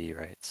of 2B,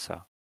 right?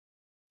 So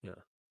Yeah.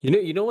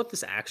 You know what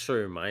this actually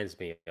reminds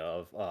me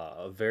of?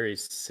 A very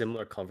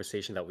similar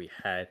conversation that we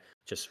had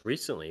just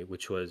recently,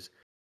 which was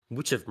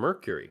Witch of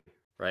Mercury,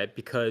 right?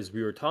 Because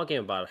we were talking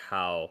about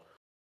how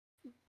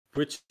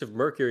Witch of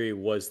Mercury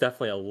was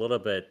definitely a little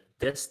bit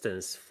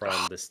distance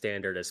from the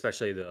standard,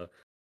 especially the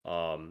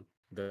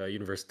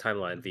universe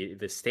timeline,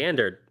 the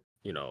standard,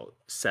 you know,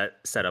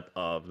 setup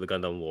of the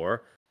Gundam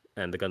lore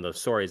and the Gundam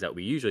stories that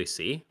we usually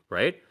see,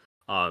 right?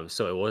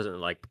 So it wasn't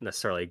like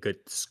necessarily a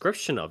good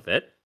description of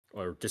it,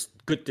 or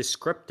just good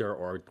descriptor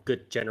or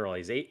good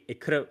generalization.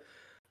 It couldn't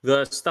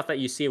the stuff that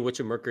you see in Witch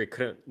of Mercury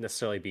couldn't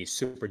necessarily be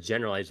super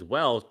generalized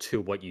well to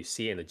what you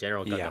see in the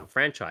general yeah, Gundam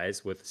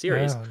franchise with the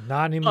series. No,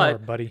 not anymore,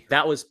 But buddy.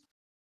 that was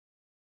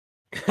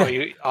That's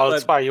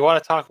but why you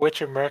want to talk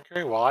Witcher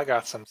Mercury? Well, I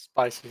got some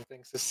spicy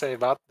things to say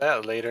about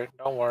that later.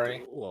 Don't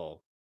worry.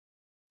 well,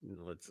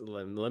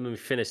 let me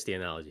finish the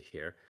analogy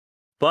here.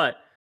 But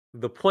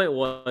the point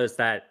was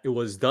that it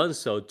was done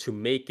so to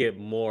make it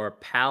more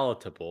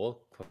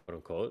palatable, quote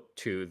unquote,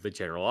 to the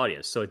general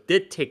audience. So it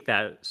did take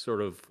that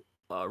sort of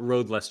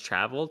road less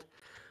traveled,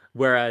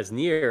 whereas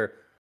NieR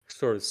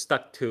sort of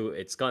stuck to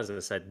its guns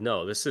and said,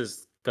 no, this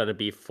is going to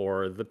be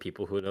for the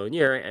people who know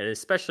NieR, and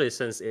especially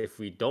since if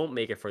we don't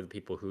make it for the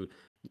people who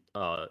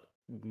uh,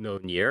 know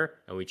NieR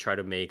and we try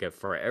to make it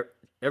for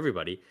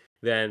everybody,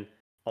 then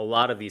a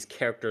lot of these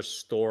character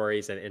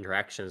stories and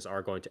interactions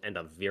are going to end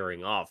up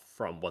veering off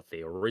from what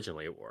they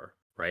originally were,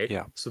 right?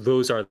 yeah, So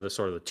those are the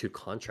sort of the two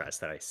contrasts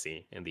that I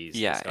see in these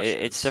yeah.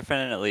 It's discussions.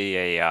 definitely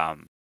a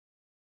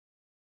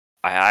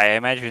I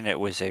imagine it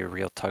was a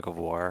real tug of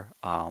war.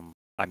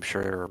 I'm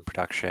sure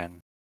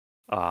production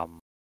um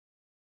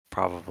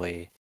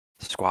probably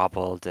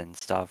squabbled and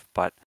stuff,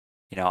 but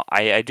you know,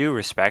 I do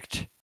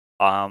respect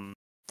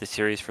the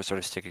series for sort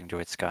of sticking to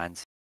its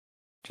guns,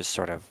 just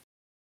sort of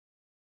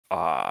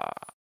uh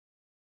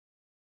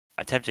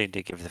attempting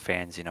to give the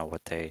fans, you know,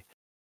 what they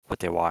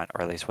want,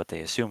 or at least what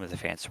they assume that the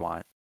fans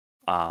want.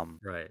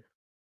 Um, Right.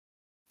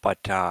 but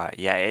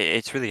yeah,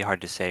 it's really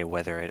hard to say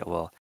whether it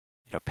will,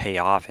 you know, pay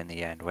off in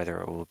the end,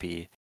 whether it will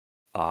be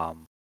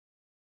um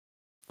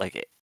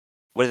like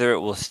whether it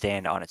will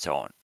stand on its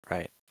own,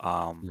 right?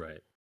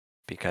 Right.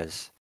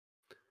 Because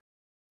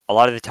a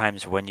lot of the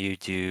times when you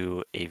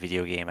do a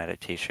video game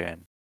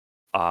adaptation,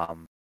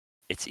 um,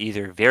 it's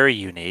either very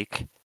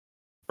unique,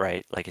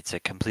 right? Like it's a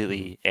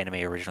completely anime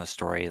original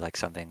story, like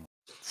something,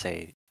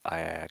 say,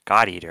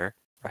 God Eater,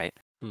 right?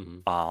 Mm-hmm.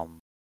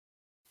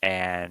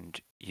 And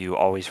you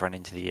always run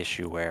into the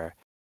issue where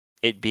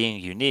it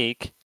being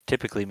unique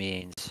typically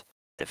means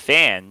the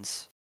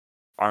fans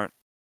aren't,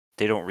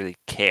 they don't really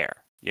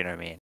care. You know what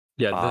I mean?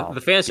 Yeah,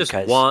 the fans just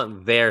Because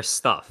want their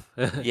stuff.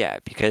 yeah,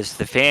 because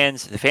the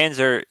fans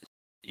are,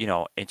 you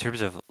know, in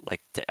terms of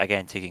like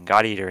again taking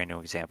God Eater into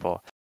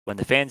example, when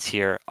the fans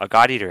hear a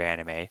God Eater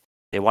anime,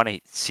 they want to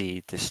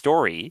see the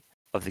story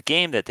of the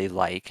game that they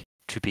like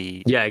to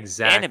be Yeah,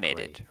 exactly.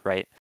 animated,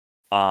 right?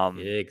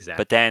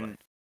 But Exactly. then,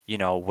 you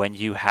know, when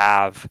you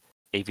have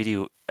a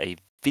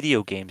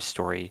video game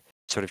story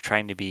sort of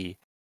trying to be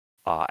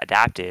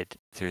adapted,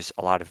 there's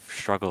a lot of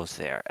struggles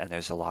there, and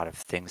there's a lot of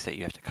things that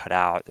you have to cut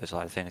out. There's a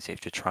lot of things you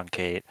have to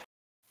truncate,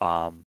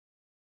 um,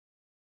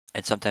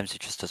 and sometimes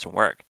it just doesn't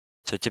work.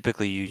 So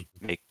typically, you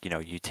make, you know,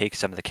 you take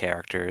some of the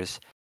characters,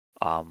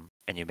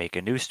 and you make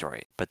a new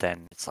story. But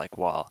then it's like,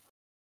 well,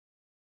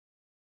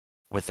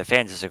 with the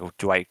fans, it's like, well,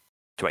 do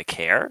I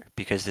care?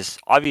 Because this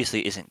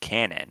obviously isn't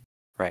canon,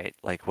 right?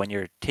 Like when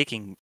you're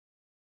taking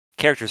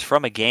characters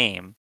from a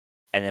game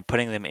and then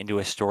putting them into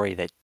a story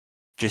that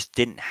just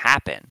didn't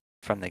happen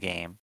from the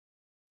game.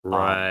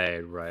 Right,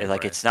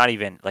 Like right. it's not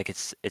even like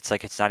it's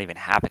like it's not even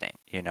happening,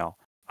 you know.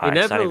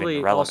 It's not even Inevitably,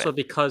 also relevant.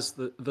 because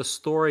the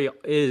story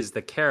is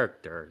the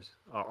characters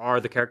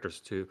are the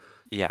characters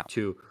Yeah.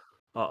 to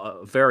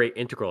a very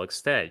integral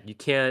extent. You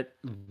can't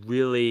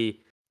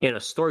really in a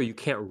story you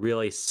can't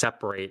really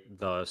separate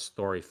the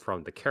story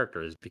from the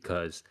characters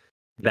because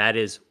that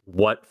is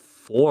what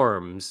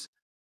forms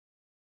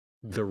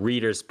the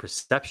reader's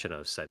perception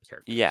of said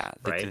characters, Yeah,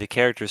 right? the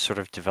characters sort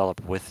of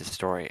develop with the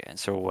story, and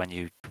so when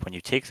you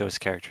take those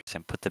characters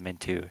and put them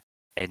into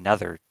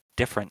another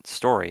different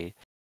story,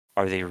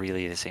 are they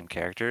really the same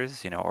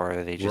characters? Or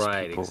are they just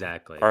Right, people?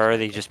 exactly, Or are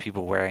they exactly. just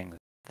people wearing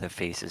the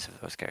faces of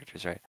those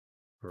characters, right?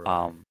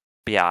 Right.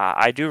 But yeah,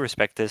 I do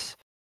respect this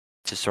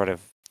to sort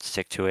of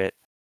stick to it.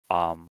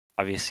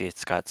 Obviously,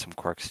 it's got some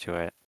quirks to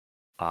it.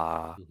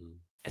 Mhm.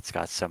 It's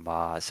got some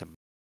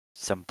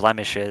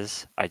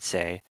blemishes, I'd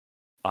say.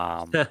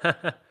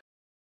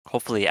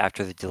 Hopefully,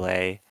 after the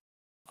delay,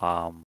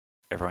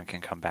 everyone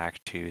can come back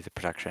to the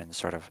production and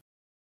sort of,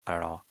 I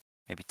don't know,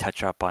 maybe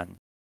touch up on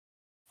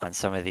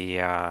some of the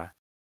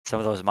some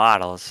of those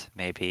models,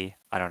 maybe.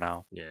 I don't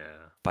know.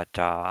 Yeah. But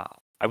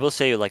I will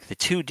say, like, the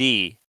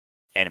 2D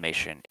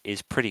animation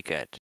is pretty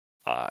good.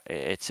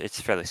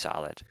 It's fairly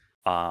solid.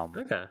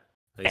 Okay.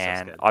 At least that's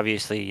And good.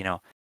 obviously,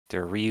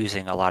 they're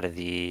reusing a lot of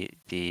the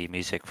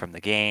music from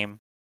the game,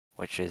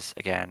 which is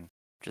again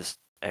just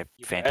a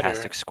You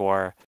fantastic better.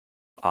 score.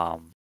 I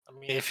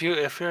mean, if you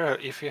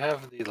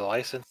have the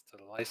license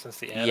to license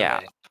the Yeah,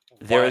 anime,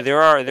 there why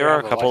there are you there are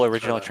a have a couple license for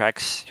original them?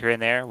 tracks here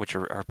and there which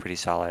are pretty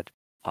solid.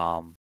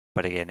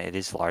 But again, it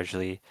is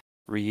largely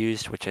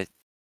reused, which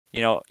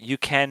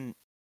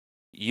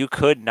you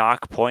could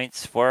knock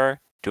points for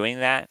doing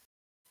that.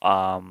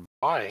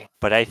 Why?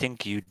 But I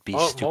think you'd be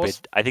stupid.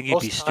 Most I think you'd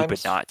be most stupid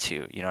times, not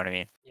to. You know what I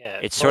mean? yeah,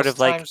 It's sort most of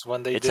like times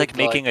when they it's like did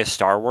like making a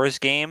Star Wars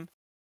game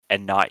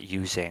and not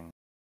using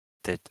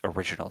the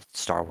original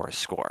Star Wars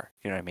score.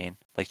 You know what I mean?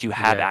 Like you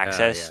have Yeah,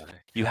 access. yeah.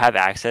 You have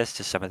access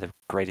to some of the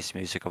greatest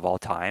music of all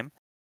time.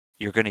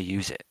 You're gonna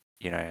use it.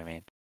 You know what I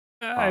mean?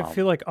 I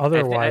feel like I think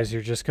otherwise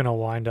you're just gonna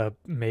wind up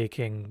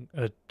making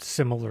a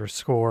similar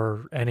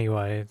score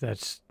anyway.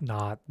 That's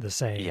not the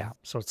same. Yeah.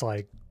 So it's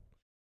like,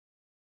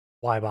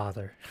 why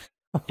bother?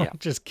 Yeah.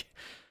 Just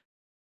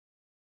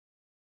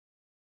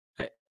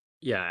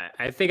yeah,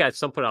 I think at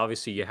some point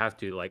obviously you have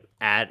to like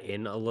add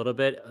in a little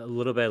bit, a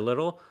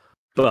little,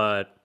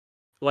 but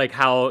like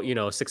how,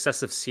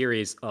 successive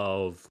series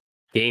of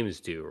games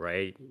do,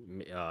 right?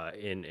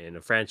 In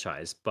a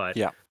franchise, but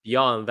Yeah.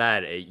 beyond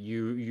that,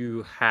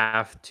 you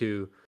have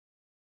to,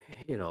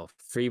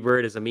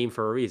 Freebird is a meme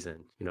for a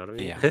reason, you know what I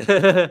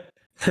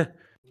mean?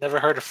 never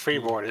heard of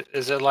Mm. Freeboard.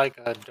 Is it like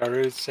a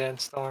Darude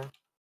Sandstorm?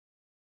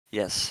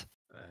 Yes.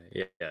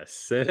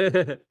 Yes.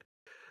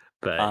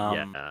 But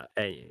Um. yeah,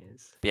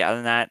 anyways. But yeah.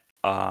 Other than that,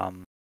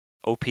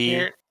 OP.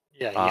 Near,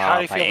 yeah. How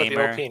do you By feel about the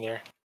Aimer. OP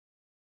near?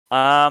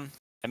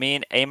 I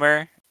mean,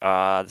 Aimer.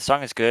 The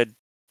song is good.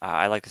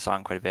 I like the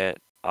song quite a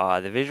bit.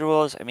 The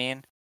visuals. I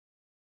mean,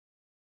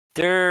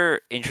 they're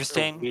They're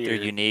interesting. They're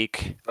weird,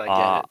 unique. but I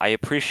get it. I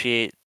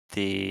appreciate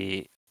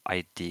the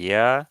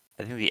idea.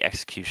 I think the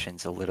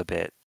execution's a little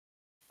bit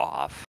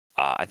off.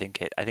 I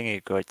think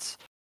it gets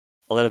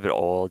a little bit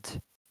old.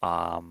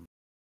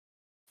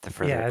 The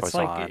further yeah, it it's goes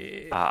like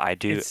on, I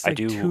do it's like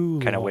too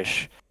kind of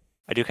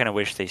long.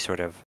 wish they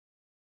sort of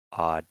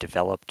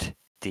developed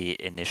the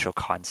initial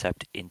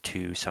concept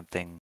into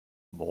something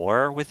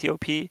more with the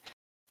OP.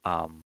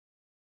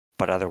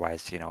 But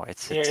otherwise, Near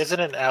it's isn't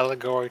an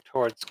allegory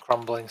towards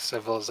crumbling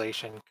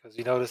civilization because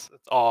you notice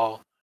it's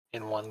all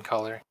in one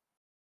color.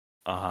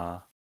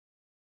 I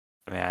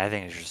mean, I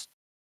think it's just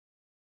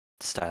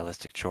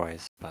stylistic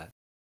choice, but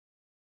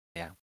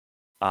yeah.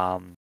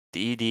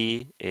 The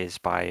ED is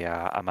by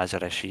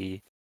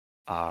Amazarashi,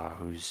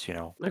 who's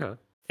Okay.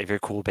 a very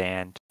cool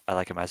band. I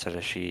like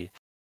Amazarashi.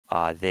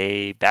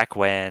 They back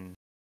when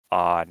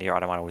NieR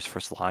Automata was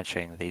first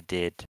launching,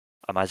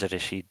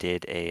 Amazarashi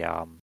did a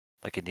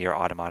like a NieR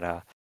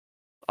Automata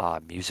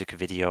music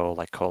video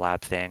like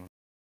collab thing.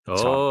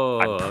 So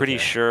I'm Oh, pretty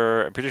okay.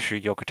 sure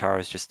Yoko Taro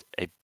is just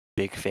a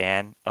big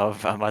fan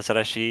of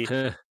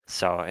Amazarashi.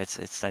 So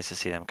it's nice to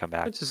see them come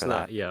back Which is for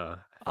not, that. yeah,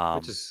 which Um,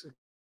 is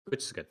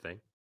which is a good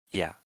thing.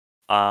 yeah.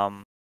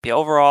 But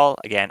overall,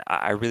 again,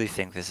 I really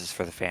think this is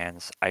for the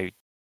fans. I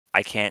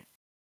can't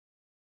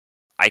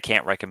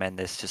recommend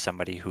this to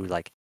somebody who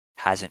like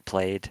hasn't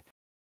played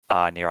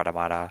NieR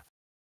Automata.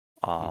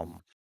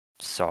 Mhm.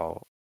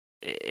 So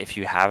if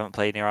you haven't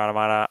played NieR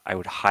Automata, I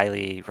would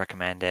highly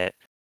recommend it.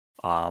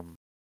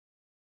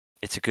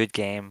 It's a good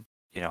game.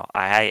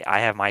 I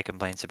have my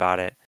complaints about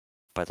it,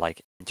 but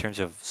like in terms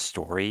of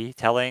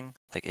storytelling,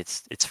 like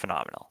it's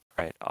phenomenal,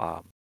 right?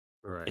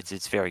 Right.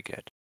 It's very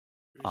good.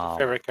 Who's your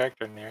favorite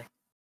character near?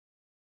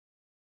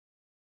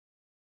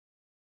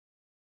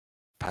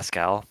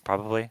 Pascal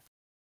probably,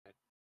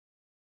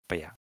 but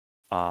yeah.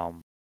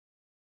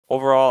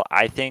 Overall,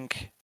 I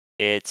think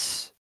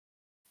it's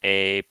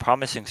a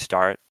promising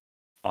start.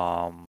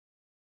 Um,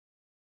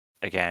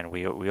 Again,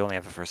 we only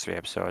have the first 3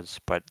 episodes,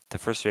 but the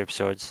first 3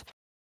 episodes,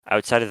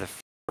 outside of the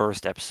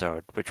first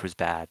episode, which was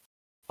bad,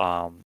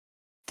 um,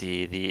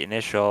 the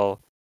initial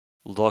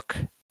look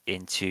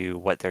into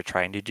what they're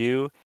trying to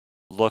do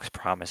looks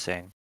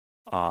promising.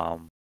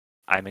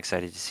 I'm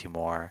excited to see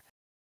more.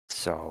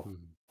 So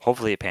Mhm.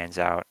 hopefully it pans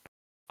out.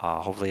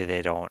 Hopefully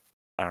they don't,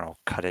 I don't know,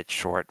 cut it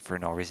short for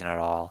no reason at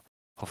all.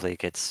 Hopefully it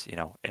gets,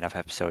 enough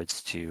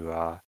episodes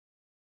to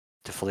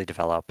fully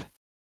develop.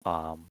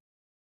 But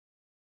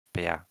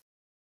yeah,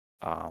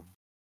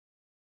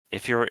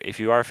 if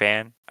you are a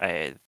fan,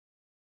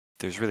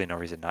 there's really no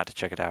reason not to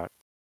check it out.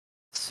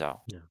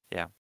 So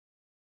yeah.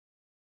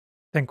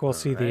 Think we'll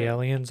see the Alright.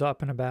 aliens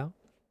up and about?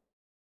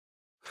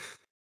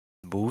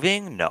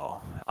 Moving?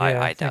 No,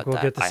 Yeah, I think doubt we'll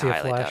that. get to I see a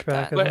highly doubt flashback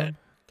that. of But them.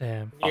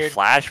 Damn. A NieR,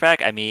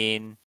 flashback? I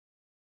mean,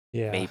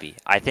 Yeah. maybe.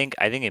 I think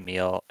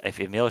Emil, if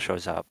Emil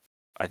shows up,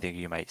 I think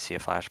you might see a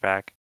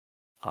flashback.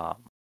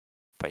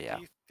 But yeah.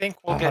 do you think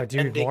we'll Oh, get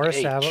dude, ending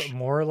H?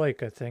 more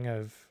like a thing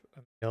of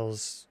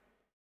Emil's,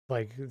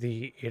 like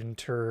the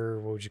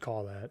what would you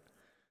call that?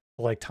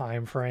 Like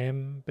time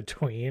frame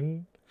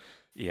between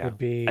Yeah. would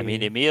be. I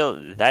mean,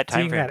 Emil, that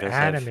time seeing frame that does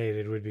have.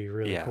 animated would be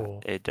really Yeah,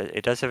 cool. it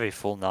does have a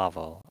full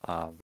novel.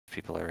 If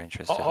people are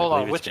interested. I Hold believe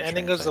on, it's which been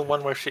ending is the translated.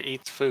 one where she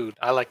eats food?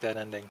 I like that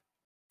ending.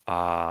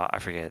 I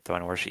forget the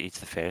one where she eats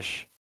the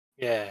fish.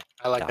 Yeah,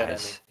 I like that ending.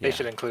 Dies. They Yeah.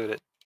 should include it.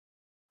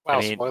 I Wow,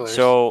 mean, spoilers.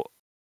 so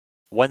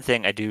one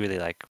thing I do really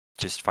like,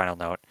 just final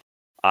note,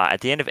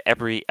 at the end of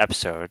every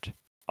episode,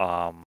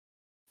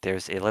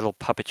 there's a little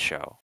puppet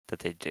show that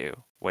they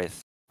do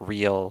with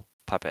real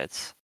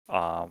puppets.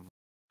 Oh,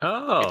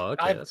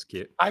 okay, I that's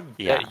cute. I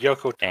Yeah, bet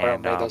Yoko Taro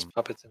and made those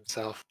puppets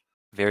himself.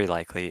 very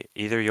likely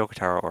either Yoko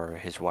Taro or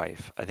his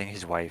wife. I think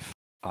his wife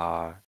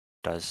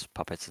does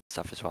puppets and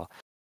stuff as well.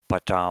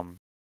 But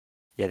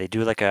yeah, they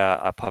do like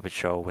a puppet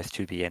show with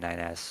 2B and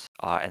 9S,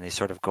 and they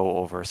sort of go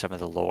over some of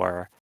the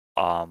lore.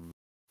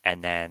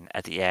 And then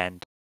at the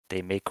end,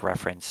 they make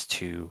reference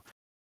to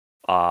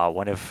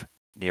one of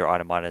NieR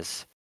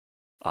Automata's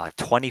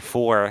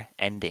 24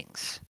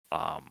 endings.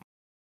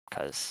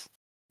 Because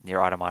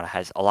NieR Automata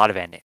has a lot of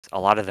endings. A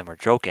lot of them are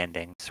joke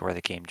endings where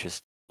the game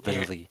just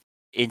literally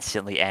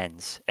instantly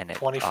ends, and it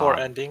 24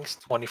 endings,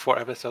 24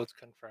 episodes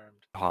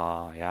confirmed.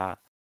 yeah.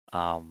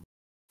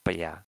 But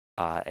yeah,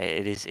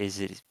 it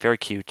is very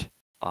cute.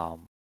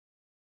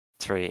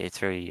 It's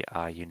very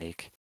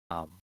unique.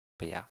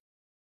 But yeah.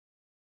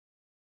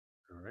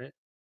 All right.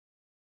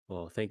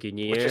 Well, thank you,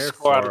 What's your NieR,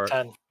 score out of for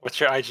 10? What's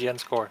your IGN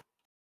score?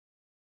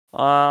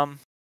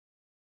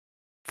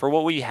 For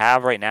what we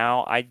have right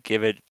now, I'd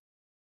give it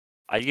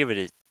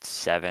a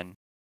 7,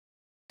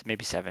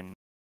 maybe 7,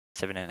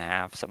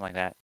 7.5, something like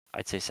that.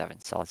 I'd say 7,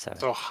 solid 7.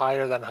 So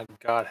higher than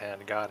God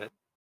Hand, got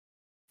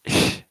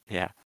it. Yeah.